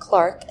injury,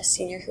 Clark, a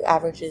senior who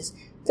averages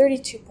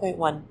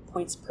 32.1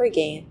 points per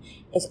game,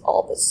 is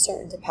all but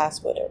certain to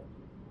pass Woodard.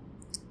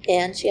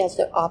 And she has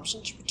the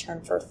option to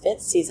return for a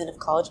 5th season of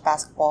college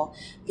basketball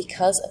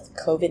because of the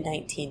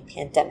COVID-19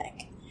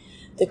 pandemic.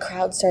 The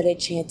crowd started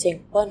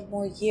chanting, "One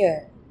more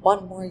year,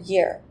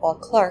 while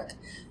Clark,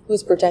 who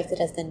was projected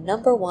as the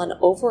number 1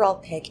 overall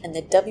pick in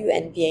the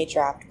WNBA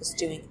draft, was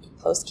doing a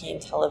post-game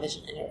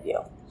television interview.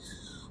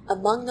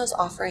 Among those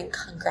offering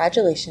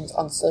congratulations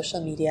on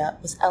social media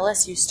was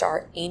LSU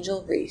star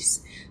Angel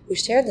Reese, who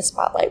shared the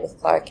spotlight with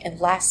Clark in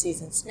last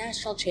season's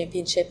national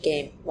championship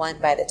game won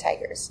by the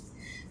Tigers.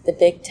 The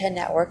Big Ten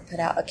Network put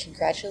out a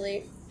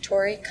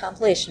congratulatory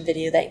compilation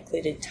video that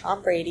included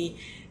Tom Brady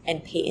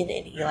and Peyton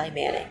and Eli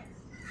Manning.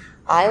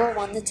 Iowa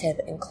won the tip,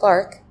 and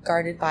Clark,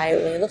 guarded by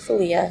Layla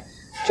Falia,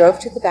 drove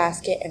to the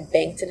basket and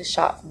banked in a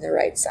shot from the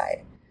right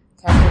side.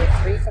 Clark hit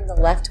a three from the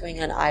left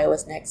wing on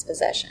Iowa's next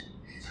possession.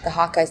 The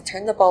Hawkeyes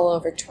turned the ball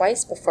over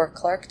twice before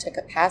Clark took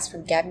a pass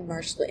from Gabby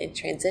Marshall in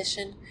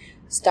transition,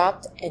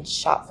 stopped, and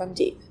shot from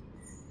deep.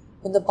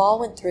 When the ball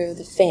went through,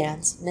 the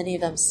fans, many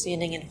of them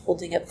standing and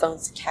holding up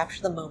phones to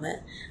capture the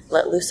moment,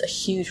 let loose a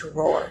huge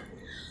roar.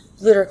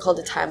 Bluter called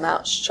a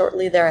timeout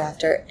shortly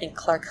thereafter, and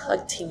Clark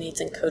hugged teammates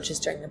and coaches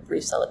during the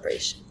brief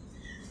celebration.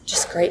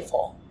 Just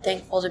grateful,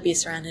 thankful to be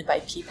surrounded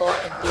by people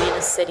and be in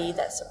a city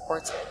that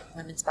supports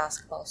women's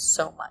basketball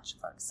so much,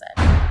 Clark said.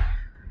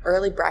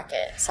 Early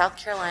bracket: South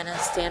Carolina,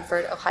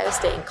 Stanford, Ohio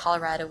State, and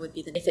Colorado would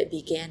be if it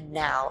began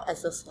now,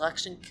 as the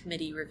selection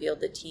committee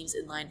revealed the teams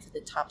in line for the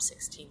top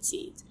 16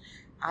 seeds.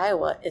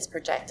 Iowa is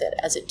projected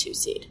as a 2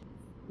 seed.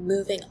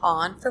 Moving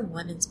on from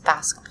women's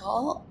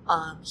basketball,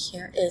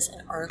 here is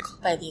an article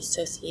by the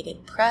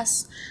Associated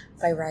Press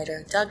by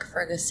writer Doug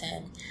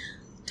Ferguson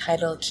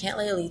titled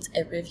 "Cantlay leads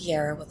at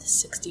Riviera with a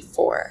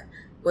 64.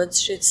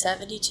 Woods shoots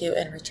 72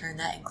 in return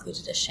that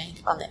included a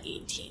shank on the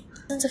 18th."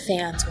 Thousands of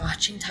fans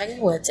watching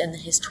Tiger Woods in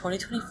his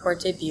 2024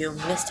 debut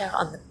missed out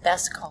on the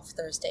best golf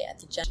Thursday at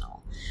the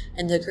General,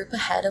 and the group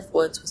ahead of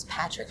Woods was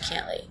Patrick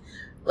Cantlay,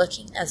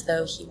 looking as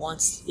though he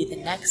wants to be the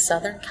next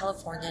Southern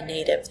California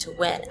native to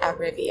win at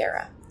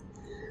Riviera.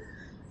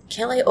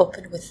 Cantlay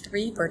opened with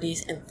 3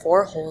 birdies in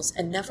 4 holes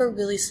and never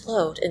really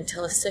slowed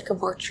until a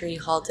sycamore tree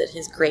halted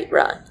his great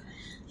run.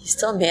 He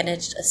still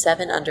managed a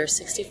 7-under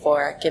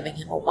 64, giving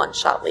him a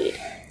 1-shot lead.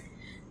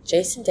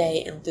 Jason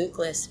Day and Luke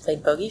List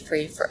played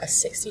bogey-free for a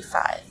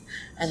 65,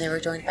 and they were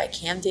joined by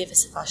Cam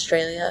Davis of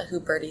Australia, who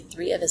birdied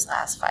 3 of his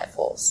last 5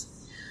 holes.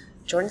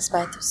 Jordan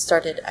Spieth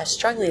started as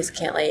strongly as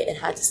Cantlay and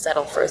had to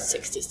settle for a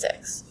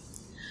 66.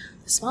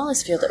 The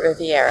smallest field at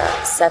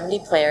Riviera, 70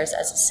 players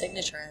as a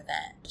signature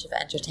event of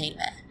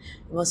entertainment.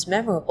 The most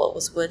memorable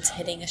was Woods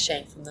hitting a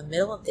shank from the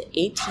middle of the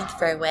 18th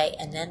fairway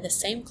and then the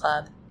same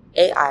club,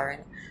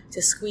 8-iron,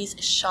 to squeeze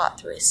a shot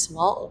through a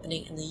small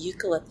opening in the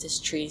eucalyptus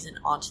trees and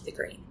onto the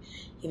green.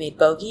 He made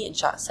bogey and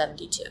shot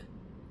 72.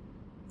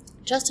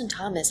 Justin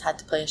Thomas had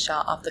to play a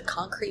shot off the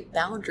concrete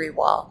boundary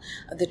wall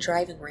of the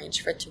driving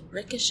range for it to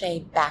ricochet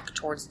back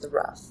towards the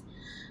rough.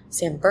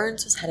 Sam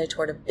Burns was headed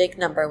toward a big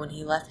number when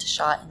he left a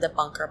shot in the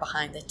bunker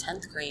behind the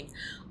 10th green,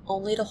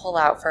 only to hole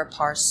out for a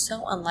par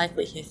so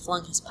unlikely he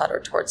flung his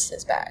putter towards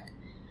his bag.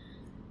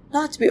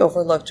 Not to be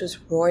overlooked was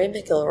Rory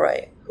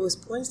McIlroy, who was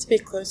poised to be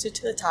closer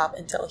to the top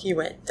until he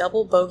went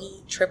double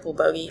bogey, triple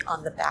bogey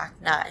on the back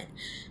 9,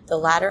 the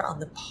latter on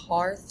the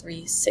par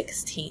 3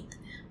 16th,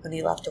 when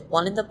he left a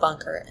 1 in the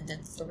bunker and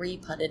then 3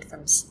 putted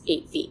from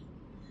 8 feet.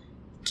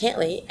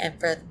 Cantlay, and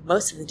for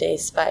most of the day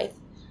Spieth,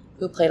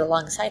 who played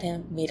alongside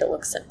him, made it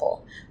look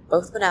simple.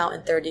 Both went out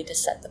in 30 to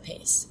set the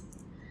pace.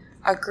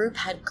 "Our group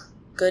had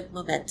good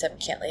momentum,"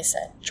 Cantlay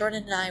said.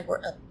 "Jordan and I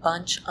were a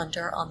bunch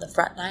under on the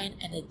front 9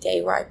 and a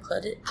day where I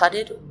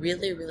putted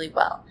really, really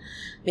well.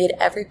 Made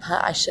every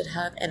putt I should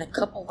have and a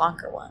couple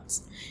longer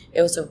ones.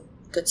 It was a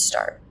good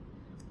start."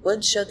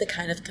 Woods showed the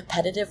kind of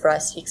competitive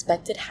rust he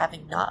expected,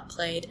 having not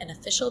played an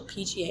official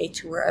PGA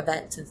Tour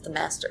event since the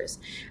Masters,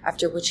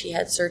 after which he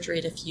had surgery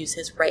to fuse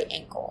his right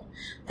ankle.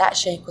 That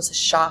shank was a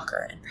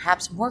shocker, and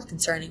perhaps more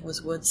concerning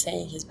was Woods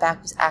saying his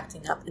back was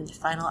acting up in the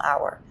final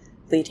hour,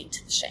 leading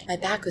to the shank. "My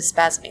back was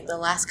spasming the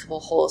last couple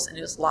holes and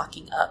it was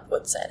locking up,"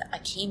 Woods said. "I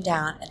came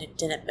down and it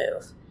didn't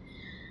move."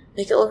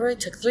 McIlroy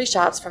took 3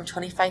 shots from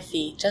 25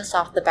 feet just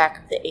off the back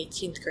of the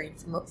 18th green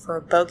for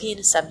a bogey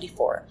and a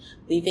 74,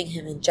 leaving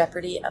him in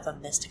jeopardy of a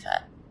missed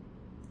cut.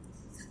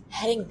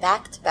 Heading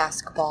back to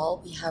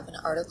basketball, we have an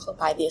article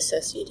by the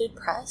Associated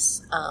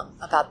Press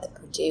about the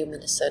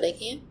Purdue-Minnesota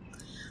game,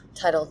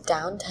 titled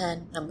 "Down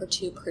 10, number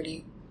 2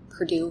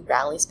 Purdue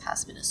rallies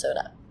past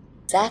Minnesota."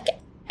 Zach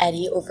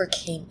Edey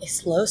overcame a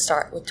slow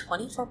start with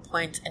 24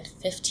 points and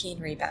 15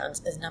 rebounds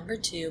as number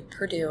 2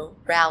 Purdue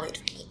rallied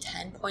from a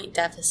 10-point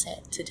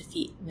deficit to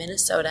defeat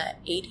Minnesota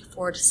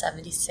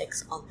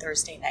 84-76 on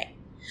Thursday night.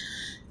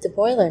 The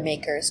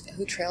Boilermakers,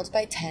 who trailed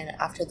by 10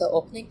 after the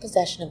opening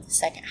possession of the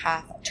second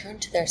half,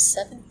 turned to their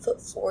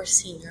 7'4"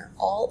 senior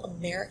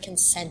All-American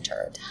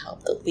center to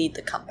help lead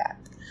the comeback.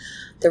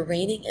 The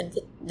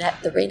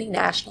reigning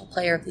National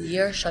Player of the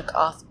Year shook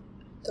off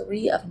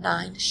 3 of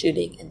 9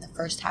 shooting in the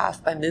first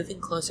half by moving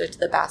closer to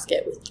the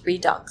basket with 3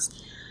 dunks,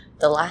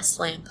 the last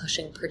slam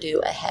pushing Purdue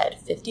ahead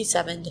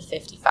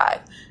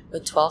 57-55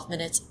 with 12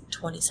 minutes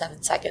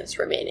 27 seconds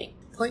remaining.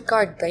 Point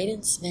guard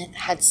Braden Smith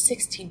had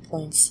 16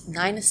 points,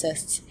 9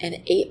 assists,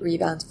 and 8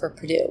 rebounds for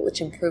Purdue, which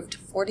improved to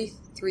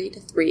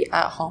 43-3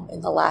 at home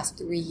in the last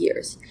 3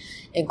 years,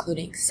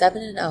 including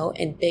 7-0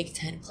 in Big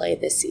Ten play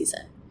this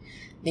season.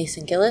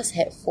 Mason Gillis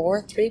hit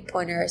 4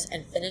 3-pointers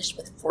and finished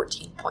with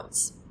 14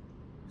 points.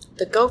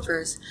 The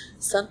Gophers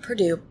stunned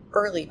Purdue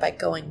early by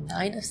going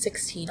 9 of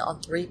 16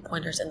 on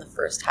 3-pointers in the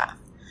first half.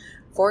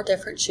 4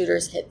 different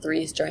shooters hit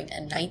threes during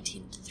a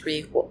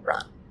 19-3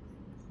 run.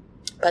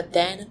 But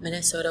then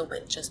Minnesota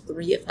went just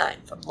 3 of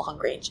 9 from long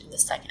range in the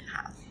second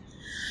half.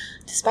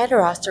 Despite a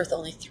roster with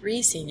only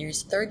 3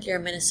 seniors, third-year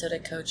Minnesota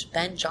coach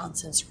Ben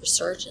Johnson's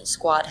resurgent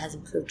squad has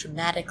improved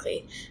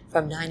dramatically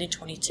from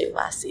 9-22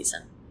 last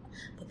season.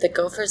 But the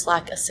Gophers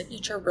lack a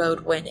signature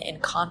road win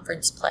in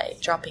conference play,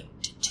 dropping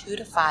to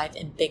 2-5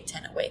 in Big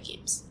Ten away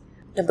games.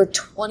 Number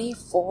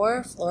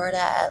 24,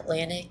 Florida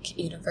Atlantic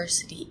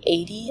University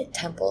 80,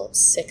 Temple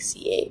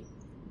 68.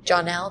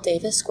 Jonell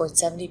Davis scored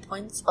 70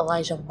 points,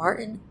 Elijah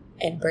Martin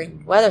and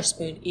Brayden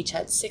Weatherspoon each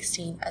had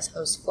 16 as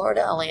host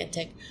Florida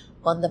Atlantic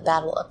won the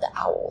Battle of the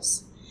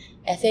Owls.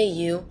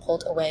 FAU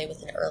pulled away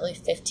with an early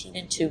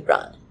 15-2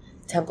 run.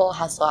 Temple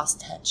has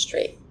lost 10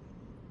 straight.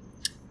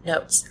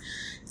 Notes: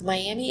 The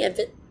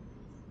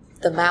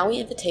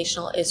Maui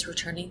Invitational is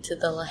returning to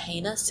the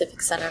Lahaina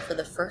Civic Center for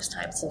the first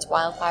time since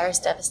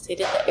wildfires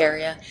devastated the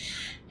area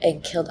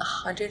and killed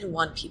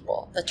 101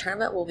 people. The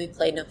tournament will be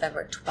played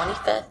November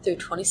 25th through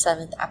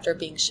 27th after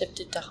being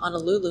shifted to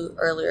Honolulu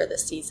earlier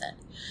this season.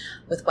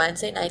 With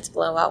Wednesday night's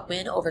blowout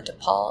win over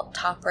DePaul,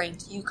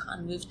 top-ranked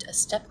UConn moved a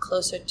step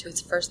closer to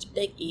its first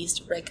Big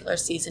East regular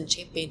season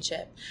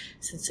championship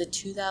since the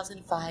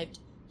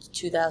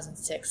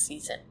 2005-2006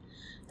 season.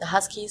 The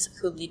Huskies,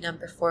 who lead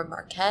number 4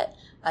 Marquette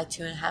by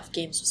 2.5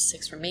 games with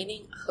 6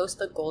 remaining, host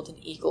the Golden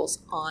Eagles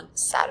on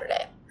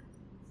Saturday.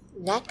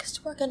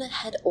 Next, we're going to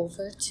head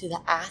over to the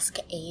Ask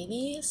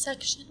Amy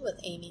section with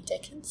Amy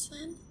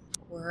Dickinson.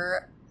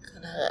 The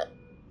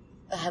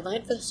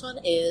headline for this one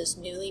is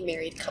Newly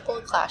Married Couple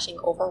Clashing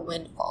Over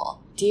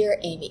Windfall. Dear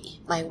Amy,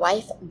 my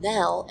wife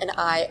Mel and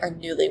I are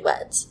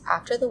newlyweds.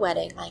 After the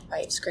wedding, my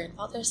wife's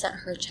grandfather sent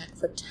her a check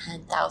for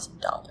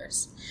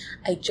 $10,000.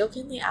 I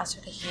jokingly asked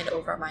her to hand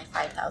over my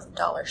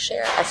 $5,000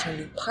 share as her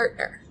new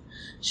partner.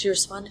 She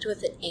responded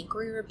with an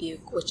angry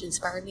rebuke, which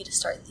inspired me to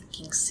start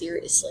thinking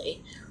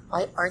seriously.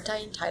 Why aren't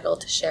I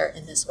entitled to share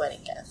in this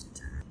wedding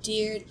gift?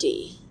 Dear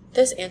D,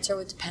 this answer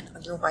would depend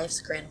on your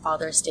wife's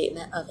grandfather's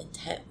statement of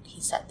intent when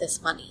he sent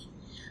this money.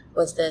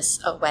 Was this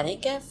a wedding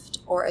gift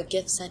or a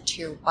gift sent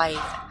to your wife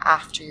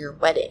after your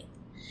wedding?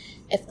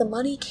 If the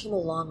money came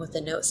along with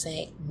a note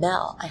saying,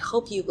 Mel, I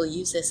hope you will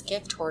use this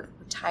gift toward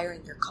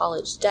retiring your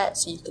college debt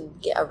so you can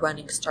get a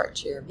running start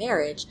to your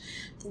marriage,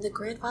 then the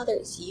grandfather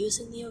is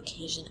using the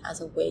occasion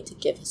as a way to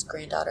give his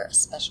granddaughter a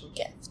special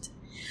gift.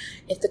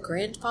 If the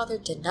grandfather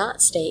did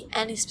not state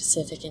any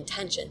specific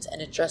intentions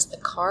and addressed the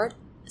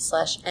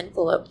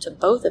card/envelope to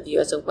both of you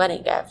as a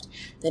wedding gift,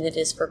 then it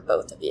is for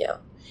both of you.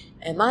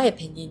 In my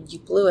opinion, you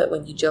blew it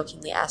when you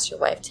jokingly asked your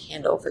wife to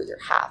hand over your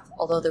half,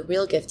 although the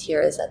real gift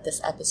here is that this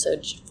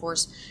episode should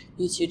force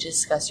you to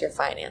discuss your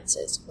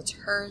finances. What's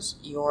hers,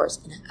 yours,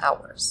 and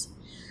ours.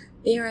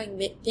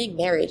 Being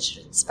married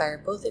should inspire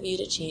both of you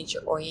to change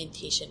your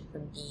orientation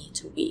from me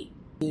to we.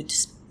 You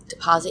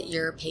deposit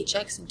your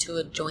paychecks into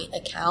a joint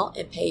account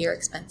and pay your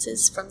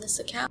expenses from this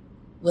account.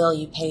 Will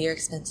you pay your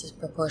expenses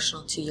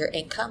proportional to your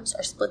incomes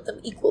or split them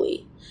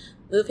equally?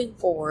 Moving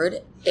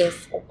forward,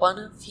 if one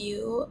of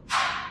you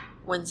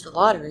wins the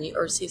lottery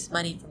or receives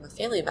money from a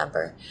family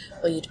member,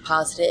 will you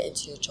deposit it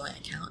into your joint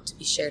account to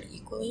be shared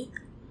equally?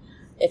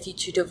 If you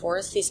to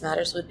divorce, these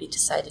matters would be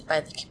decided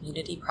by the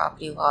community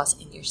property laws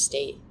in your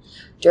state.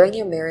 During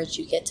your marriage,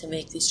 you get to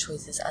make these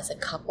choices as a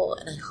couple,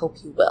 and I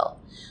hope you will.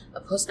 A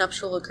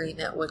postnuptial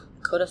agreement would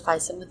codify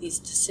some of these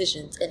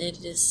decisions, and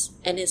is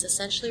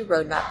essentially a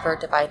roadmap for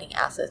dividing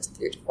assets if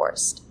you're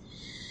divorced.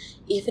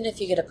 Even if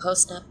you get a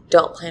postnup,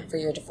 don't plan for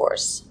your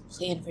divorce.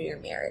 Plan for your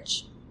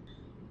marriage.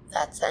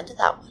 That's the end of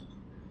that one.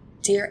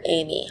 Dear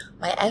Amy,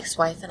 my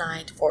ex-wife and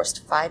I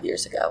divorced 5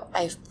 years ago.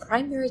 I have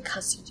primary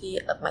custody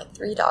of my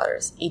 3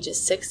 daughters,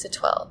 ages 6 to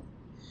 12.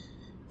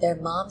 Their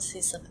mom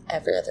sees them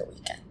every other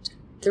weekend.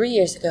 3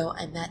 years ago,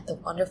 I met the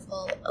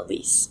wonderful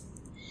Elise.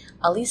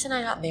 Elise and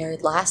I got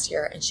married last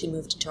year, and she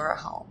moved into our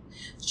home.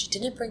 She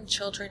didn't bring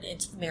children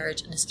into the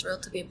marriage and is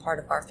thrilled to be a part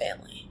of our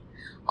family.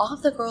 All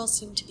of the girls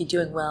seem to be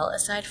doing well,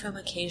 aside from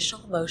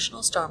occasional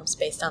emotional storms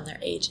based on their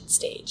age and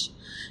stage.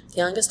 The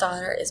youngest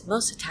daughter is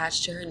most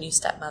attached to her new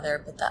stepmother,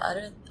 but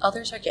the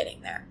others are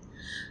getting there.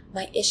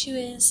 My issue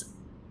is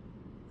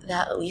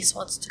that Elise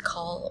wants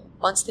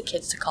the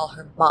kids to call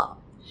her mom.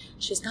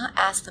 She's not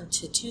asked them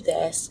to do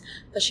this,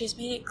 but she's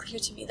made it clear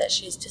to me that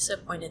she is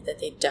disappointed that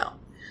they don't.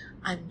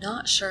 I'm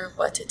not sure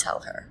what to tell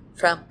her.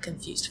 From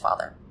Confused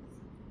Father.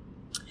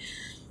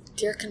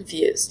 Dear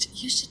Confused,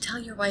 you should tell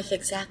your wife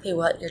exactly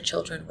what your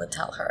children would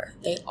tell her.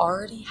 They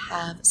already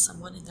have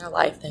someone in their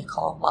life they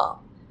call mom.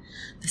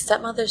 The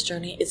stepmother's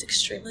journey is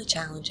extremely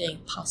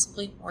challenging,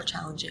 possibly more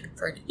challenging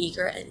for an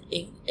eager and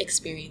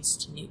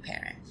inexperienced new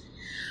parent.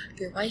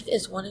 Your wife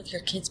is one of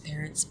your kids'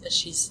 parents, but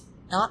she's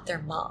not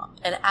their mom,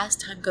 and as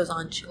time goes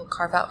on, she will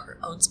carve out her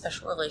own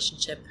special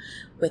relationship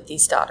with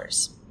these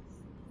daughters.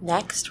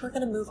 Next, we're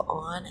going to move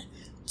on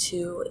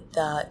to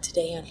the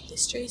Today on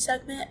History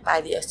segment by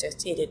the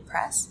Associated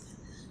Press.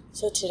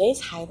 So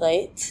today's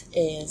highlight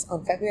is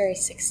on February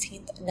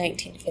 16th,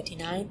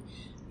 1959,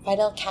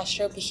 Fidel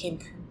Castro became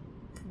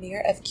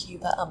premier of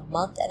Cuba a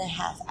month and a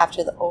half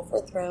after the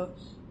overthrow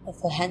of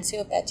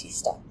Fulgencio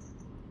Batista.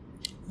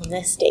 On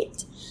this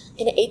date,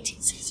 in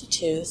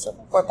 1862, the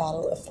Civil War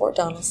battle of Fort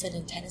Donelson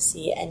in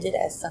Tennessee ended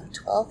as some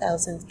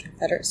 12,000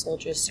 Confederate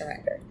soldiers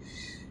surrendered.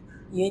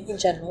 Union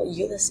General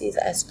Ulysses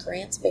S.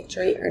 Grant's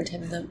victory earned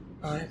him the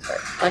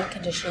moniker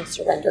Unconditional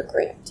Surrender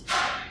Grant.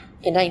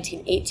 In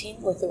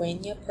 1918,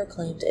 Lithuania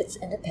proclaimed its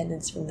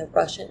independence from the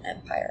Russian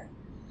Empire.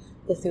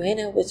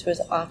 Lithuania, which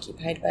was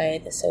occupied by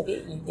the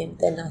Soviet Union,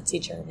 then Nazi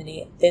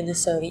Germany, then the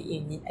Soviet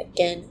Union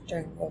again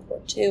during World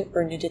War II,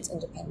 renewed its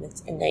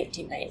independence in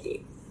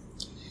 1990.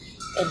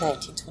 In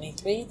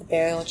 1923, the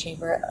burial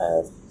chamber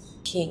of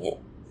King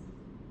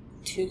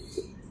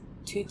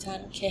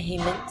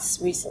Tutankhamun's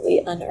recently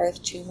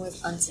unearthed tomb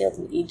was unsealed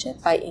in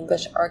Egypt by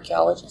English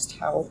archaeologist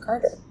Howard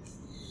Carter.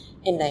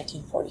 In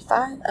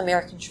 1945,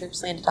 American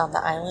troops landed on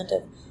the island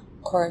of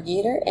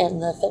Corregidor in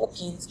the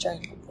Philippines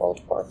during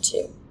World War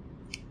II.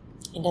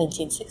 In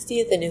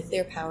 1960, the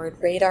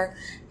nuclear-powered radar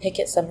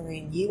picket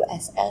submarine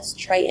USS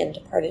Triton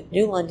departed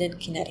New London,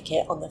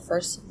 Connecticut on the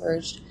first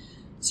submerged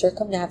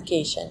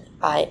circumnavigation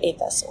by a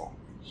vessel.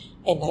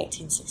 In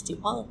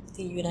 1961,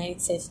 the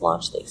United States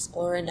launched the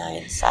Explorer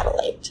 9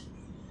 satellite.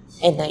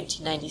 In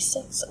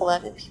 1996,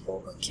 11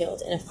 people were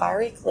killed in a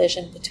fiery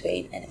collision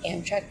between an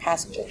Amtrak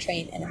passenger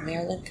train and a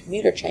Maryland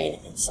commuter train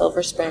in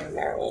Silver Spring,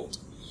 Maryland.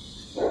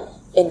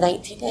 In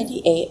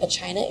 1998, a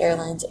China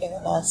Airlines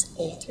Airbus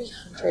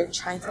A300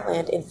 trying to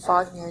land in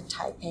fog near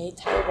Taipei,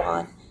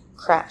 Taiwan,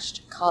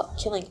 crashed,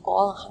 killing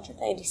all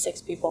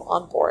 196 people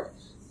on board,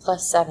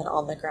 plus 7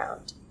 on the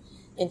ground.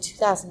 In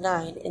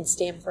 2009, in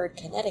Stamford,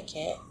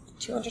 Connecticut, a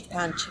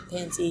 200-pound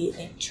chimpanzee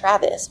named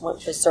Travis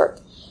went berserk,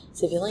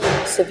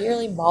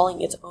 severely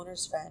mauling its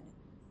owner's friend,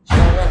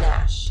 Charla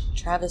Nash.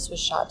 Travis was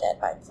shot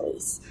dead by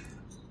police.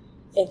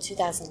 In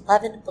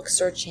 2011,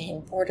 bookstore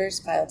chain Borders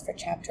filed for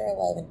Chapter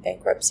 11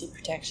 bankruptcy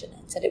protection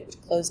and said it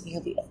would close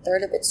nearly a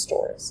third of its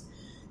stores.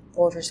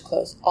 Borders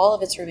closed all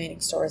of its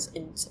remaining stores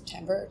in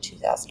September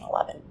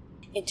 2011.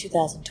 In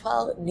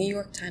 2012, New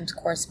York Times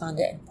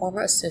correspondent and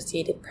former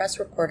Associated Press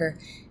reporter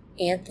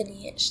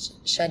Anthony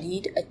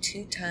Shadid, a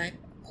two-time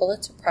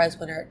Pulitzer Prize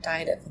winner,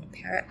 died of an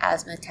apparent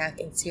asthma attack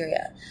in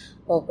Syria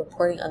while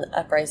reporting on the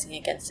uprising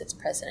against its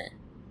president.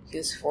 He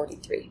was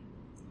 43.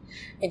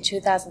 In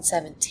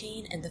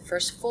 2017, in the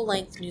first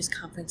full-length news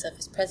conference of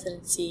his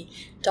presidency,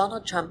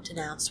 Donald Trump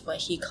denounced what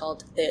he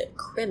called the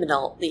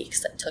criminal leaks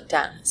that took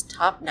down his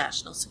top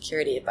national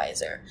security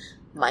advisor,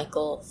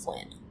 Michael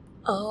Flynn.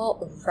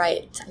 All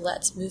right,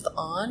 let's move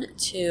on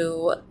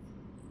to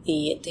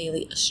the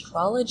Daily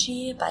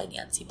Astrology by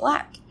Nancy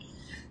Black.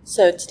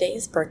 So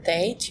today's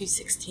birthday,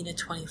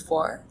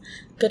 2/16/24.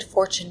 Good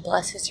fortune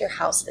blesses your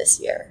house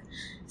this year.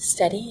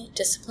 Steady,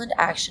 disciplined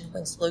action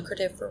wins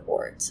lucrative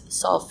rewards.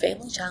 Solve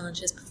family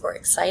challenges before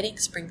exciting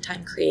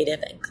springtime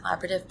creative and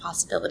collaborative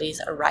possibilities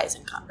arise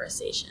in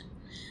conversation.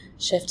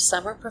 Shift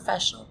summer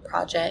professional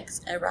projects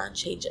around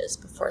changes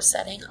before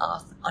setting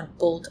off on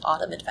bold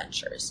autumn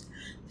adventures.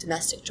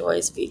 Domestic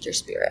joys feed your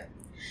spirit.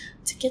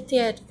 To get the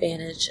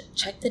advantage,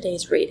 check the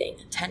day's rating.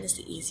 10 is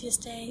the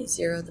easiest day,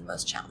 0 the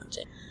most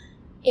challenging.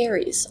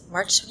 Aries,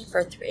 March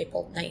 21st through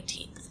April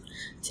 19th.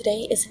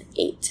 Today is an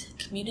 8.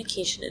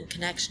 Communication and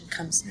connection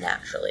comes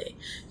naturally.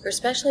 You're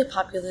especially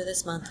popular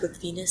this month with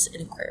Venus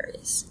in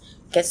Aquarius.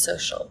 Get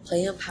social.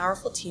 Play on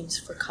powerful teams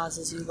for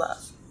causes you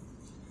love.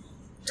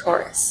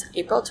 Taurus,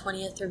 April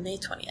 20th through May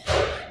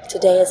 20th.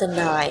 Today is a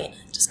 9.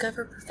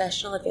 Discover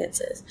professional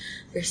advances.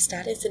 Your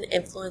status and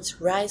influence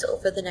rise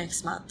over the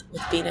next month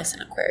with Venus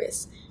in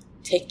Aquarius.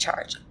 Take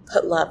charge.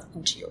 Put love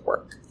into your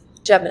work.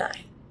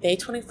 Gemini, May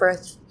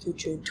 21st through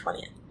June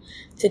 20th.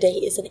 Today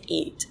is an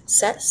 8.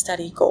 Set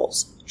study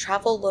goals.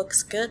 Travel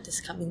looks good this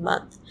coming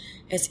month.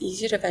 It's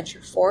easier to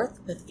venture forth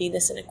with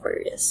Venus in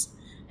Aquarius.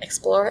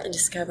 Explore and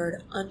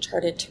discover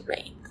uncharted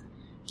terrain.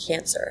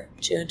 Cancer,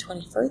 June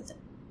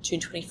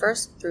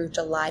 21st through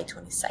July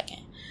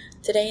 22nd.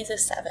 Today is a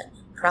 7.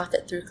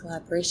 Profit through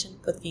collaboration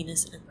with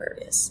Venus in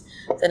Aquarius.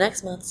 The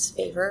next month's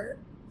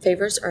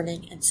favors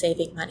earning and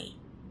saving money.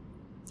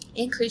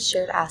 Increase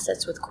shared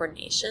assets with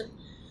coordination.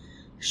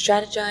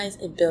 Strategize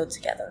and build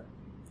together.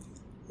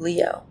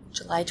 Leo,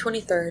 July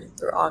 23rd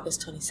through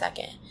August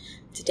 22nd.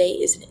 Today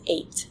is an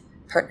 8.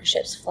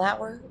 Partnerships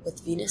flower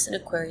with Venus in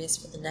Aquarius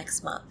for the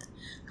next month.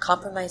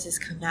 Compromises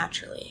come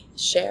naturally.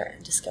 Share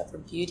and discover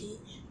beauty,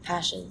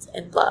 passions,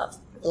 and love.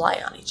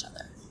 Rely on each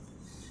other.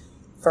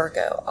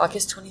 Virgo,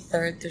 August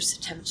 23rd through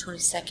September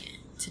 22nd.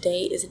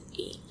 Today is an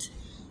 8.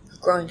 You're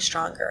growing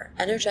stronger.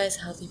 Energize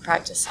healthy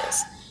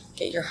practices.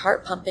 Get your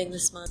heart pumping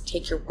this month.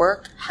 Take your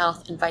work,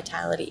 health, and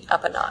vitality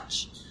up a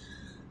notch.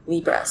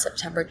 Libra,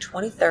 September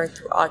 23rd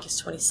through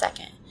August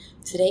 22nd.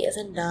 Today is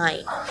a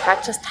 9.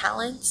 Practice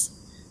talents,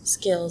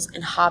 skills,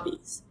 and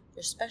hobbies.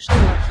 You're especially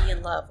lucky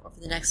in love over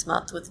the next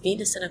month with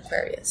Venus in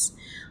Aquarius.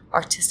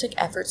 Artistic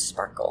efforts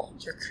sparkle.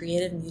 Your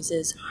creative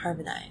muses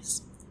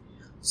harmonize.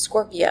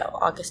 Scorpio,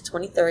 August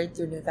 23rd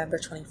through November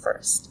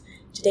 21st.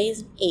 Today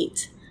is an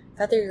 8.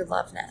 Feather your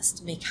love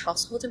nest. Make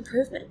household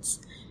improvements.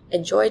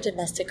 Enjoy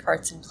domestic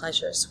arts and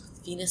pleasures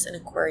with Venus in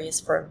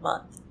Aquarius for a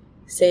month.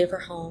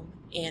 Savor home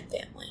and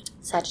family.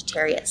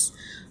 Sagittarius,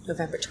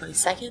 November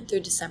 22nd through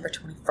December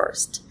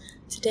 21st.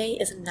 Today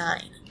is a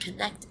 9.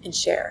 Connect and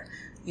share.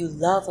 You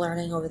love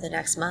learning over the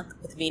next month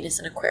with Venus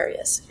in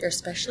Aquarius. You're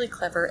especially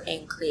clever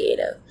and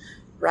creative.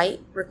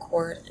 Write,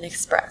 record, and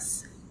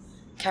express.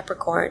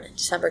 Capricorn,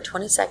 December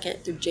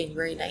 22nd through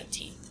January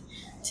 19th.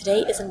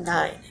 Today is a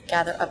 9.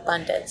 Gather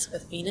abundance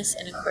with Venus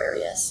in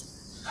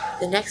Aquarius.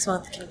 The next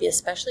month can be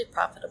especially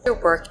profitable. Your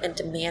work and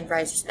demand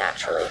rises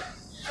naturally.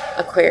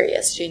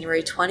 Aquarius,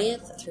 January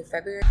 20th through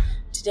February.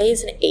 Today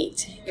is an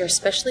 8. You're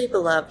especially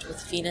beloved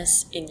with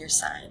Venus in your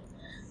sign.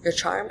 Your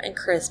charm and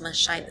charisma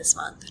shine this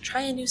month.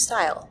 Try a new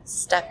style.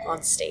 Step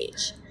on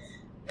stage.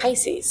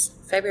 Pisces,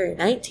 February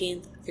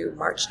 19th through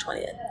March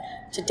 20th.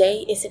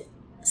 Today is an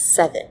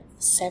 7.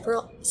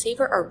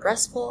 Savor a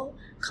restful,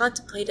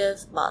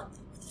 contemplative month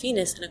with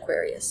Venus in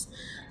Aquarius.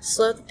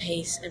 Slow the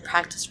pace and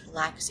practice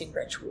relaxing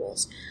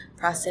rituals.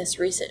 Process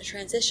recent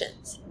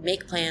transitions.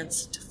 Make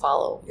plans to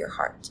follow your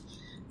heart.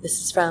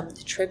 This is from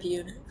the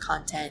Tribune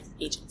Content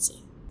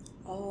Agency.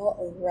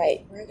 All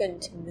right, we're going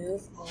to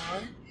move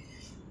on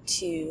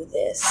to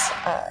this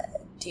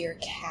Dear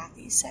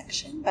Kathy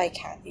section by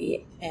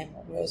Kathy M.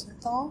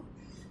 Rosenthal.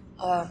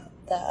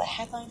 The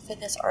headline for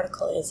this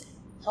article is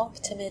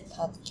Help Timid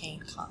Pup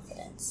Gain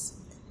Confidence.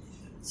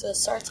 So it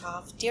starts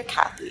off, Dear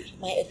Kathy,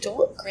 my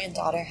adult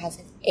granddaughter has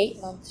an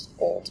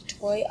 8-month-old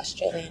toy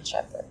Australian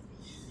Shepherd.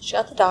 She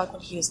got the dog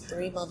when he was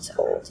 3 months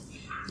old.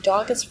 The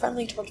dog is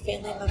friendly toward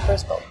family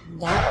members but will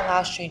not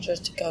allow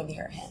strangers to go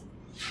near him.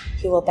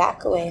 He will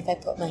back away if I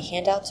put my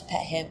hand out to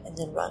pet him and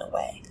then run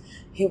away.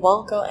 He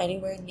won't go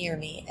anywhere near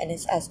me and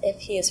it's as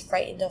if he is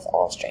frightened of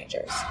all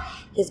strangers.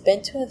 He's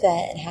been to a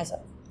vet and has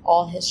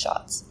all his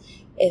shots.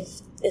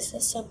 Is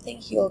this something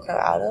he will grow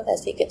out of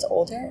as he gets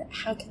older?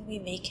 How can we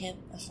make him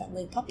a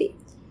friendly puppy?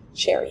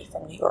 Sherry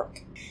from New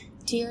York.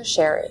 Dear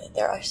Sherry,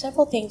 there are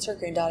several things your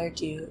granddaughter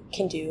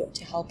can do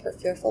to help her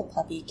fearful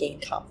puppy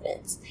gain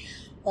confidence.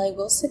 While I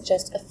will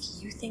suggest a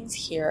few things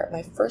here,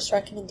 my first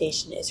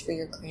recommendation is for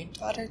your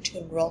granddaughter to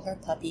enroll her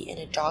puppy in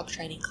a dog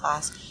training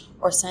class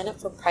or sign up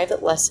for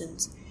private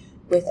lessons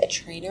with a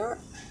trainer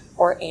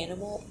or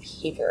animal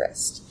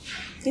behaviorist.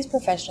 These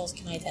professionals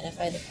can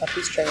identify the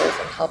puppy's triggers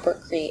and help her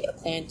create a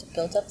plan to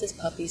build up this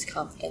puppy's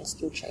confidence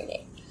through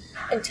training.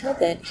 Until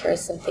then, here are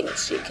some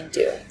things she can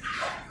do.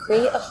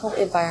 Create a home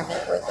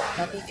environment where the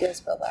puppy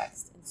feels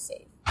relaxed and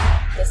safe.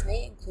 This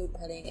may include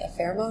putting a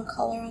pheromone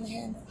collar on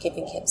him,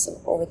 giving him some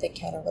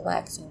over-the-counter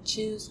relaxing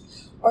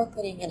chews, or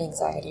putting an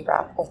anxiety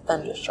wrap or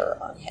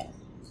thundershirt on him.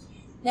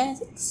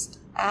 Next,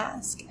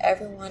 ask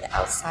everyone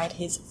outside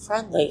his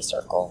friendly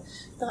circle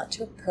not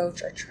to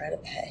approach or try to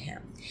pet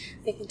him.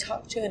 They can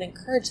talk to and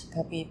encourage the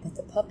puppy, but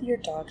the puppy or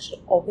dog should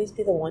always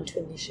be the one to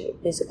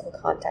initiate physical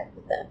contact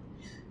with them.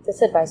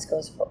 This advice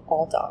goes for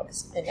all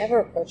dogs. I never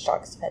approach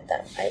dogs to pet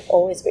them. I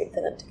always wait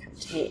for them to come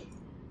to me.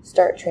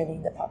 Start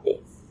training the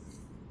puppy.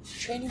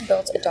 Training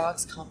builds a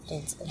dog's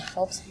confidence and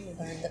helps him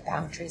learn the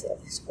boundaries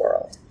of his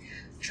world.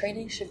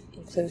 Training should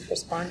include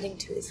responding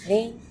to his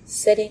name,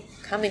 sitting,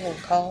 coming when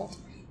called,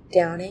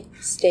 downing,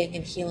 staying,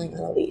 and heeling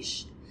on a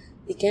leash.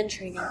 Begin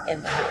training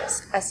in the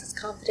house. As his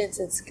confidence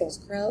and skills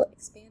grow,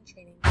 expand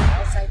training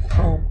outside the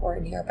home or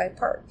a nearby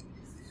park.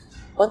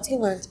 Once he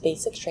learns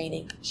basic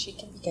training, she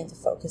can begin to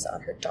focus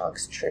on her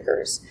dog's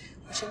triggers,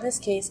 which in this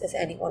case is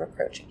anyone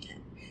approaching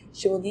him.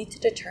 She will need to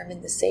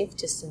determine the safe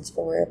distance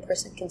for where a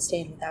person can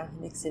stand without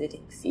him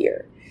exhibiting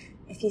fear.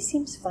 If he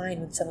seems fine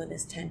when someone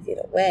is 10 feet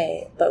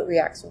away, but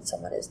reacts when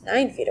someone is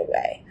 9 feet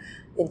away,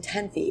 then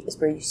 10 feet is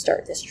where you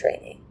start this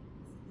training.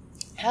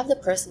 Have the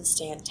person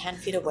stand 10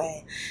 feet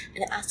away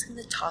and ask him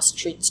to toss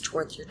treats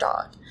towards your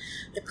dog.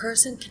 The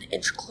person can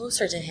inch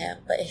closer to him,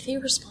 but if he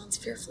responds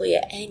fearfully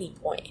at any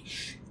point,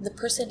 then the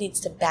person needs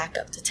to back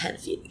up to 10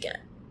 feet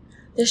again.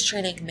 This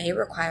training may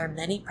require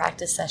many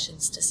practice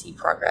sessions to see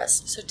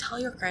progress, so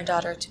tell your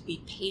granddaughter to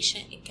be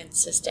patient and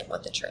consistent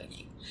with the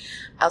training.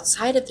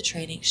 Outside of the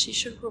training, she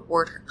should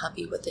reward her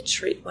puppy with a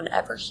treat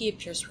whenever he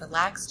appears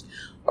relaxed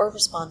or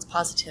responds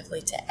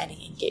positively to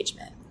any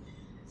engagement.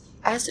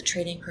 As the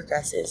training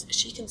progresses,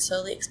 she can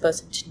slowly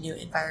expose him to new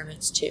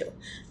environments too,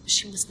 but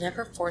she must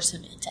never force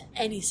him into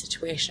any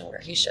situation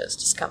where he shows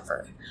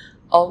discomfort.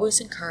 Always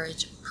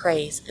encourage,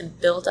 praise, and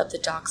build up the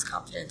dog's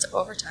confidence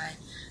over time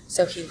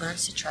so he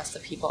learns to trust the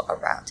people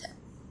around him.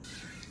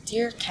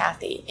 Dear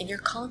Kathy, in your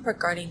column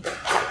regarding the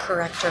Pet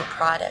Corrector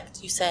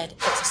product, you said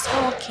it's a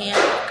small can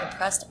of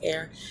compressed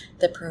air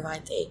that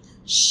provides a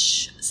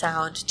shh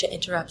sound to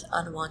interrupt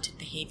unwanted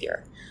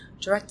behavior.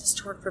 Direct this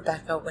toward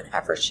Rebecca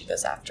whenever she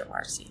goes after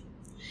Marcy.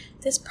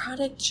 This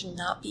product should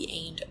not be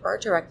aimed or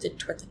directed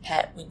toward the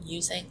pet when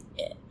using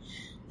it.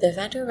 The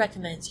vendor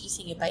recommends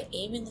using it by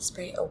aiming the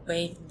spray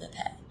away from the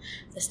pet.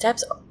 The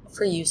steps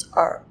for use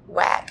are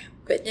WAG,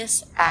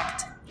 Witness,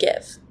 Act,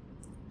 Give.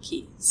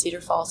 P.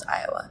 Cedar Falls,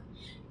 Iowa.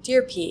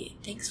 Dear P,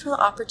 thanks for the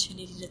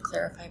opportunity to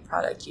clarify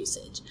product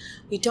usage.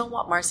 We don't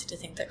want Marcy to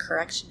think that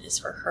correction is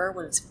for her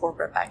when it's for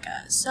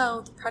Rebecca,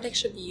 so the product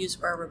should be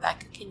used where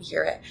Rebecca can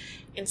hear it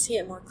and see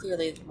it more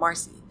clearly than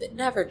Marcy, but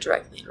never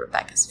directly in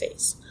Rebecca's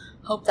face.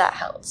 Hope that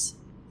helps.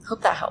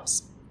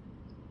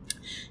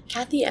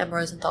 Kathy M.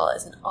 Rosenthal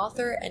is an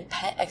author and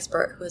pet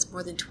expert who has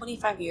more than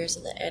 25 years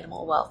in the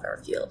animal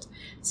welfare field.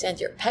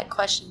 Send your pet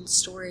questions,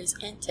 stories,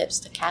 and tips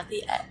to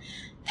Kathy at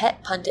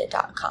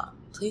petpundit.com.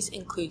 Please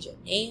include your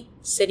name,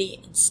 city,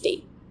 and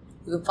state.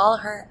 You can follow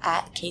her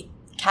at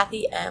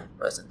Kathy M.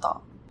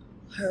 Rosenthal.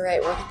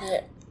 Alright, we're going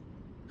to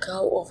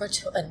go over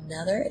to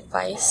another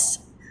advice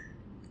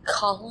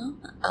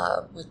column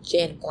with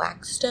Jan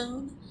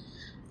Blackstone.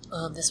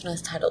 This one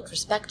is titled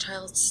Respect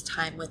Child's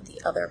Time with the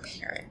Other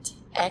Parent.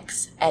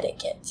 X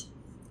Etiquette.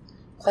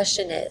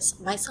 Question is,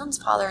 my son's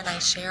father and I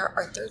share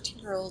our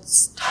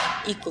 13-year-old's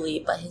time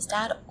equally, but his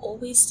dad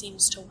always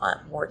seems to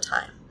want more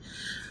time.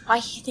 Why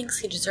he thinks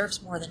he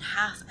deserves more than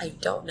half, I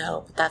don't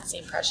know, but that's the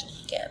impression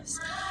he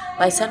gives.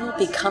 My son will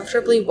be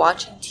comfortably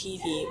watching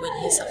TV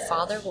when his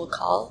father will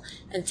call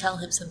and tell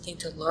him something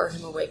to lure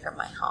him away from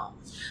my home.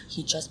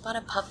 He just bought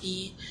a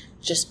puppy,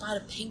 just bought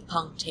a ping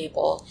pong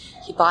table,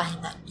 he bought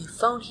him that new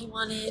phone he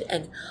wanted,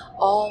 and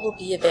all will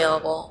be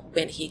available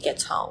when he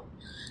gets home.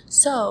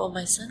 So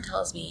my son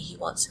tells me he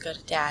wants to go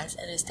to dad's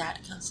and his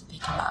dad comes to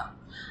pick him up.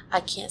 I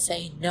can't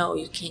say, no,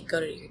 you can't go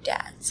to your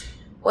dad's.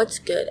 What's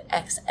good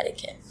X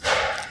etiquette?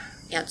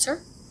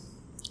 Answer: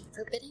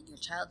 forbidding your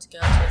child to go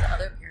to his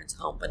other parent's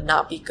home would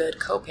not be good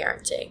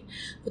co-parenting,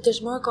 but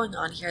there's more going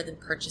on here than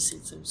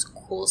purchasing some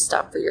cool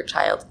stuff for your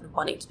child and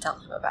wanting to tell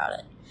him about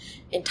it.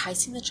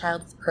 Enticing the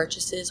child with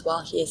purchases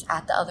while he is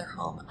at the other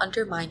home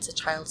undermines the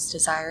child's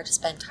desire to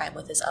spend time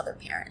with his other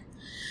parent.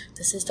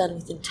 This is done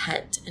with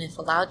intent, and if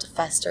allowed to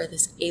fester,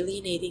 this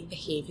alienating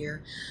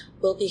behavior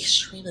will be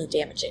extremely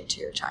damaging to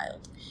your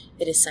child.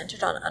 It is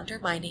centered on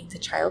undermining the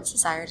child's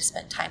desire to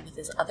spend time with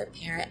his other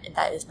parent, and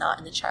that is not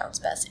in the child's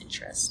best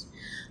interest.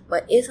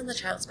 What is in the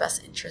child's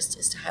best interest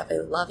is to have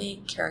a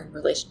loving, caring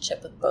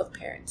relationship with both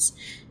parents,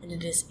 and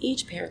it is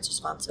each parent's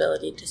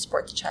responsibility to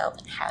support the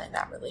child in having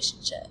that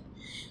relationship.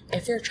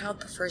 If your child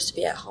prefers to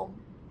be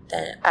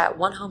at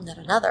one home than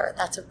another,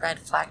 that's a red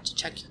flag to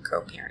check your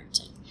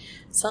co-parenting.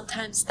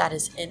 Sometimes that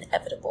is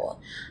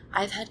inevitable.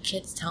 I've had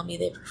kids tell me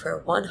they prefer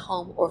one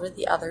home over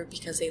the other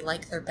because they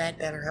like their bed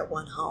better at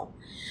one home.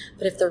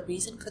 But if the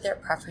reason for their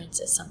preference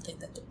is something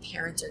that the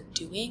parents are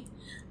doing,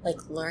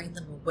 like luring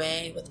them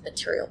away with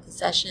material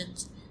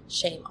possessions,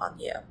 shame on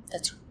you.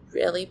 That's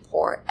really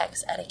poor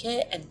ex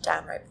etiquette and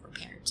downright poor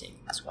parenting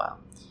as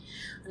well.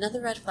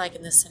 Another red flag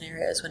in this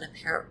scenario is when a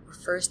parent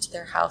refers to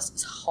their house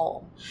as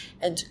home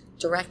and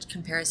direct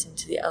comparison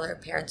to the other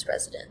parent's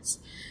residence.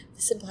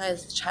 This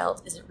implies the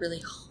child isn't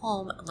really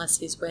home unless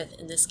he's with,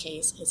 in this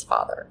case, his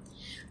father.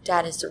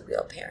 Dad is the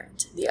real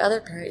parent. The other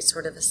parent is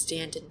sort of a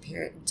stand-in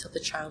parent until the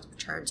child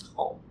returns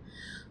home.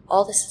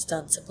 All this is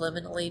done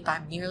subliminally by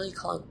merely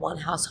calling one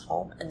house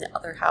home and the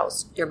other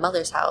house your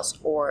mother's house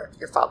or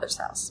your father's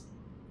house.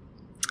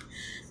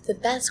 The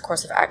best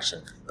course of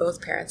action for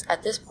both parents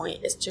at this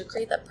point is to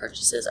agree that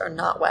purchases are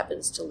not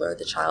weapons to lure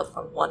the child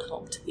from one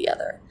home to the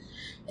other.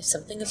 If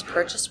something is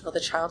purchased while the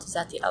child is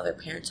at the other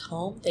parent's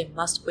home, they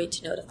must wait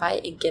to notify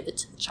and give it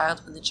to the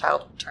child when the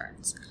child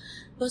returns.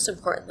 Most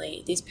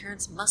importantly, these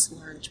parents must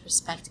learn to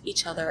respect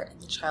each other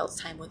and the child's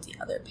time with the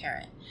other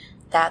parent.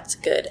 That's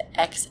good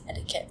ex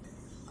etiquette.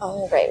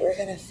 Alright, we're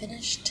going to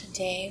finish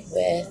today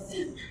with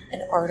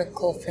an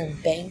article from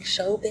Bang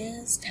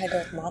Showbiz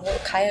titled Model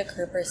Kaya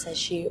Gerber Says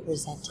She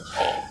Resented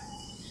Fame.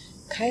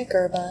 Kaya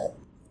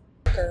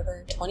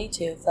Gerber,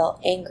 22, felt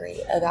angry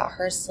about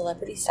her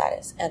celebrity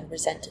status and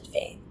resented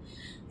fame.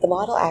 The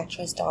model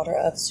actress, daughter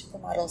of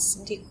supermodel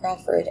Cindy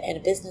Crawford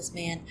and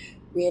businessman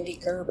Randy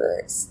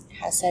Gerber,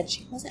 has said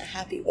she wasn't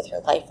happy with her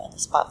life in the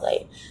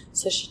spotlight,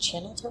 so she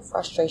channeled her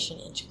frustration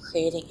into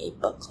creating a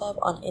book club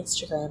on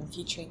Instagram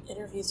featuring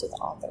interviews with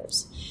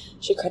authors.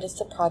 She credits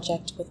the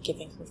project with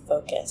giving her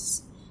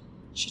focus.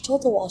 She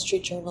told the Wall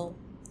Street Journal,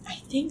 "I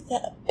think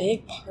that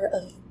a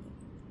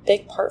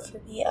big part for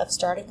me of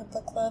starting a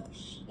book club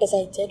is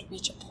I did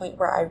reach a point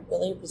where I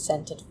really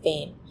resented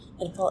fame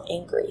and felt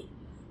angry.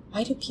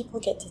 Why do people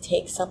get to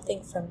take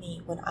something from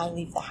me when I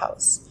leave the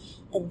house?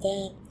 And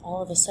then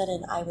all of a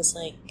sudden I was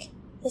like,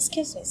 this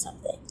gives me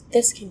something.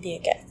 This can be a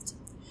gift."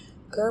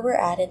 Gerber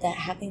added that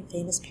having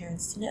famous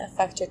parents didn't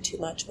affect her too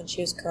much when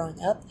she was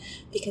growing up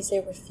because they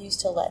refused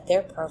to let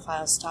their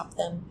profiles stop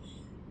them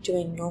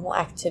doing normal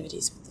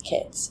activities with the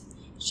kids.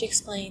 She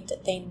explained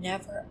that they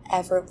never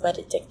ever let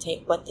it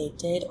dictate what they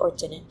did or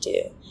didn't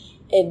do.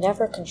 It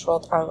never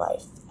controlled our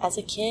life. As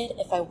a kid,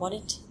 if I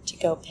wanted to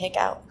go pick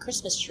out a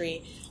Christmas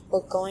tree, we're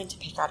going to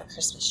pick out a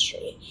Christmas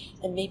tree.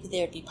 And maybe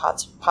there would be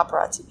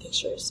paparazzi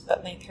pictures,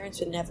 but my parents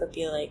would never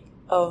be like,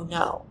 "Oh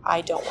no,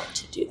 I don't want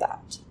to do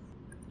that."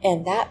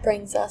 And that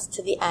brings us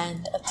to the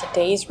end of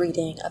today's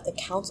reading of the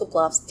Council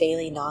Bluffs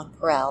Daily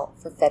Non-Pareil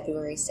for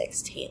February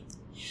 16th.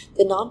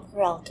 The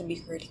Non-Pareil can be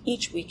heard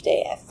each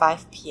weekday at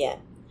 5 p.m.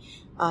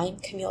 I'm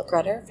Camille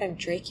Grutter from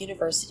Drake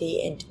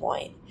University in Des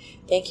Moines.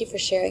 Thank you for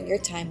sharing your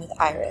time with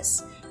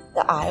IRIS,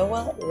 the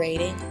Iowa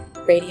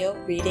Radio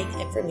Reading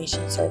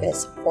Information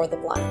Service for the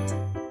Blind.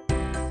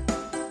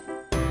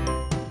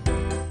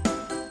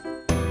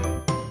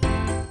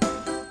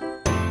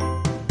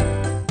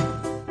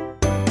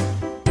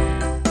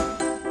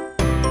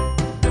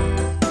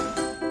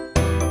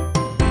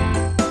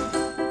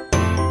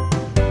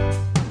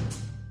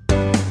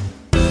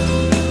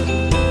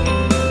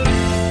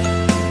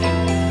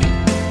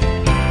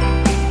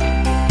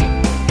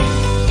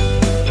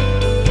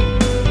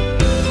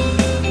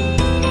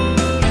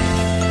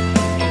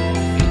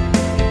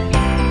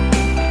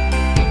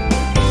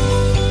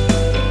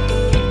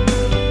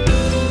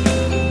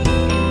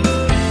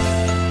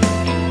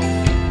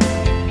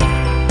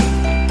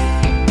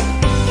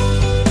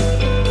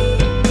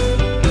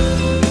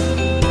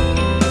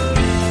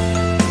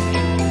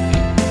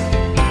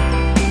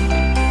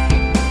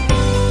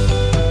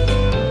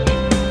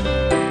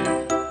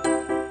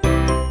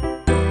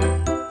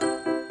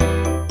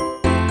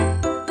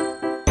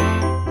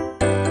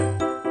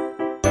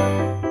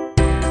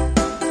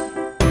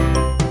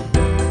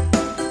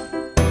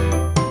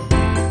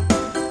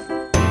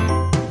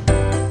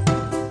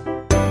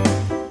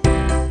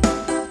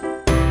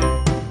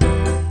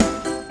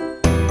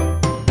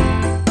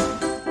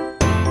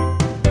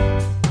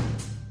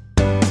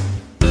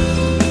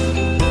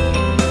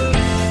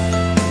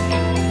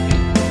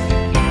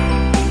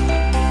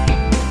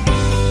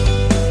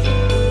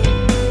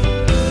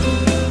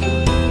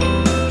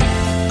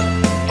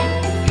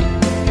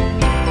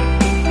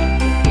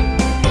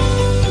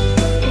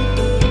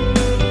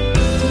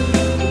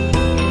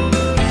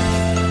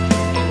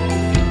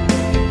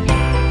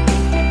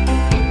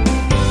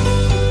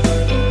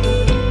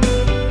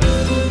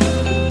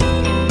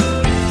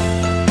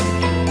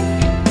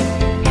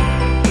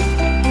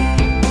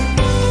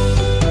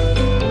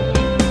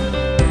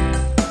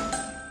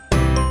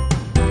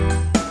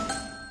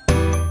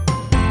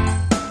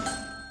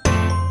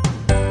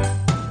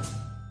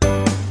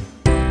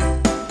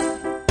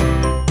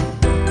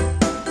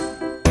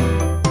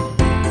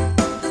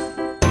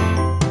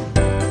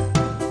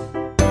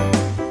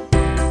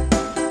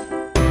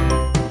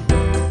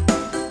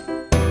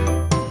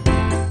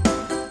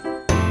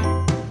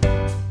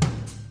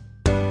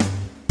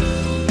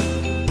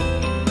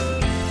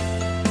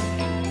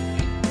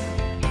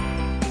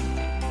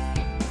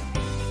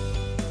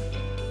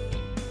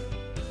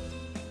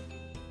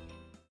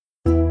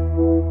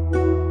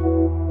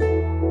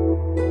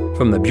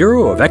 From the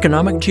Bureau of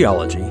Economic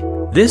Geology,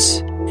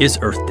 this is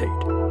Earth Date.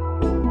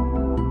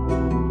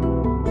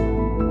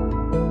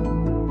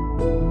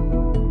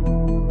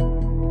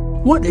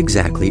 What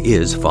exactly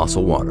is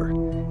fossil water,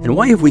 and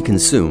why have we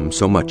consumed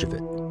so much of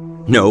it?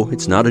 No,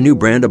 it's not a new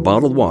brand of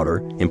bottled water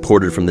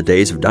imported from the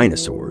days of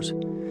dinosaurs.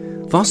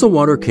 Fossil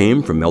water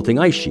came from melting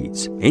ice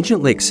sheets,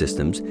 ancient lake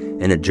systems,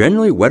 and a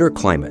generally wetter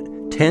climate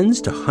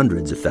tens to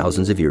hundreds of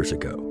thousands of years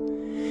ago.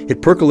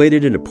 It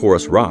percolated into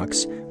porous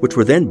rocks, which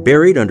were then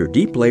buried under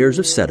deep layers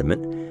of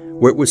sediment,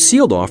 where it was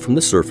sealed off from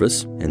the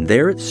surface, and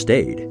there it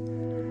stayed,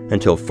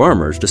 until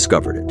farmers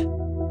discovered it.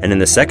 And in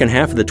the second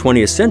half of the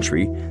 20th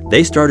century,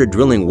 they started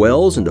drilling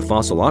wells into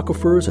fossil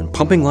aquifers and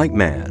pumping like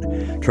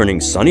mad, turning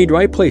sunny,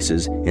 dry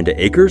places into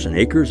acres and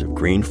acres of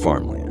green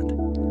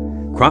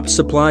farmland. Crop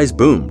supplies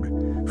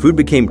boomed. Food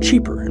became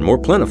cheaper and more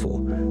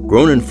plentiful,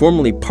 grown in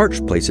formerly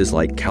parched places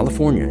like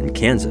California and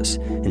Kansas,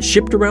 and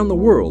shipped around the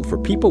world for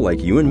people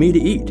like you and me to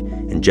eat,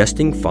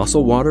 ingesting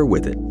fossil water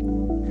with it.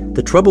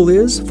 The trouble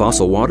is,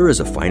 fossil water is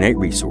a finite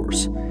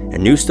resource,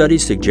 and new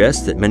studies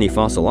suggest that many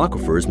fossil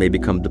aquifers may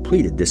become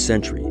depleted this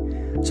century,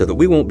 so that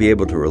we won't be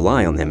able to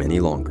rely on them any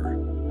longer.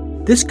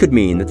 This could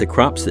mean that the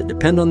crops that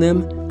depend on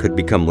them could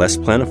become less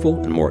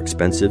plentiful and more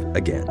expensive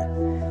again.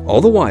 All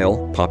the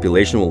while,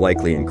 population will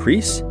likely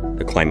increase,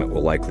 the climate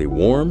will likely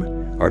warm,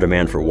 our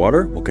demand for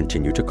water will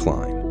continue to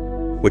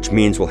climb, which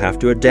means we'll have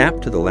to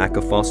adapt to the lack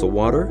of fossil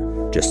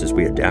water, just as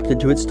we adapted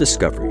to its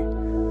discovery,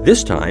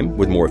 this time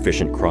with more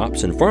efficient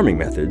crops and farming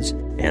methods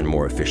and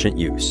more efficient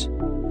use.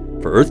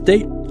 For Earth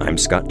Date, I'm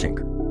Scott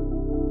Tinker.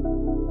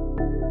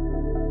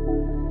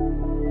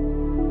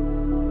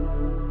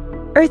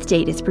 Earth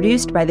Date is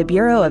produced by the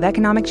Bureau of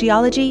Economic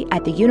Geology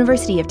at the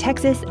University of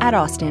Texas at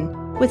Austin,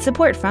 with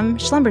support from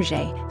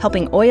Schlumberger,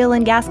 helping oil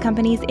and gas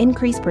companies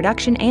increase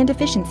production and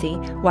efficiency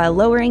while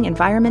lowering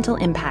environmental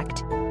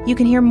impact. You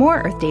can hear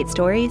more Earth Date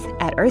stories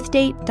at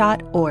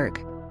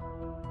earthdate.org.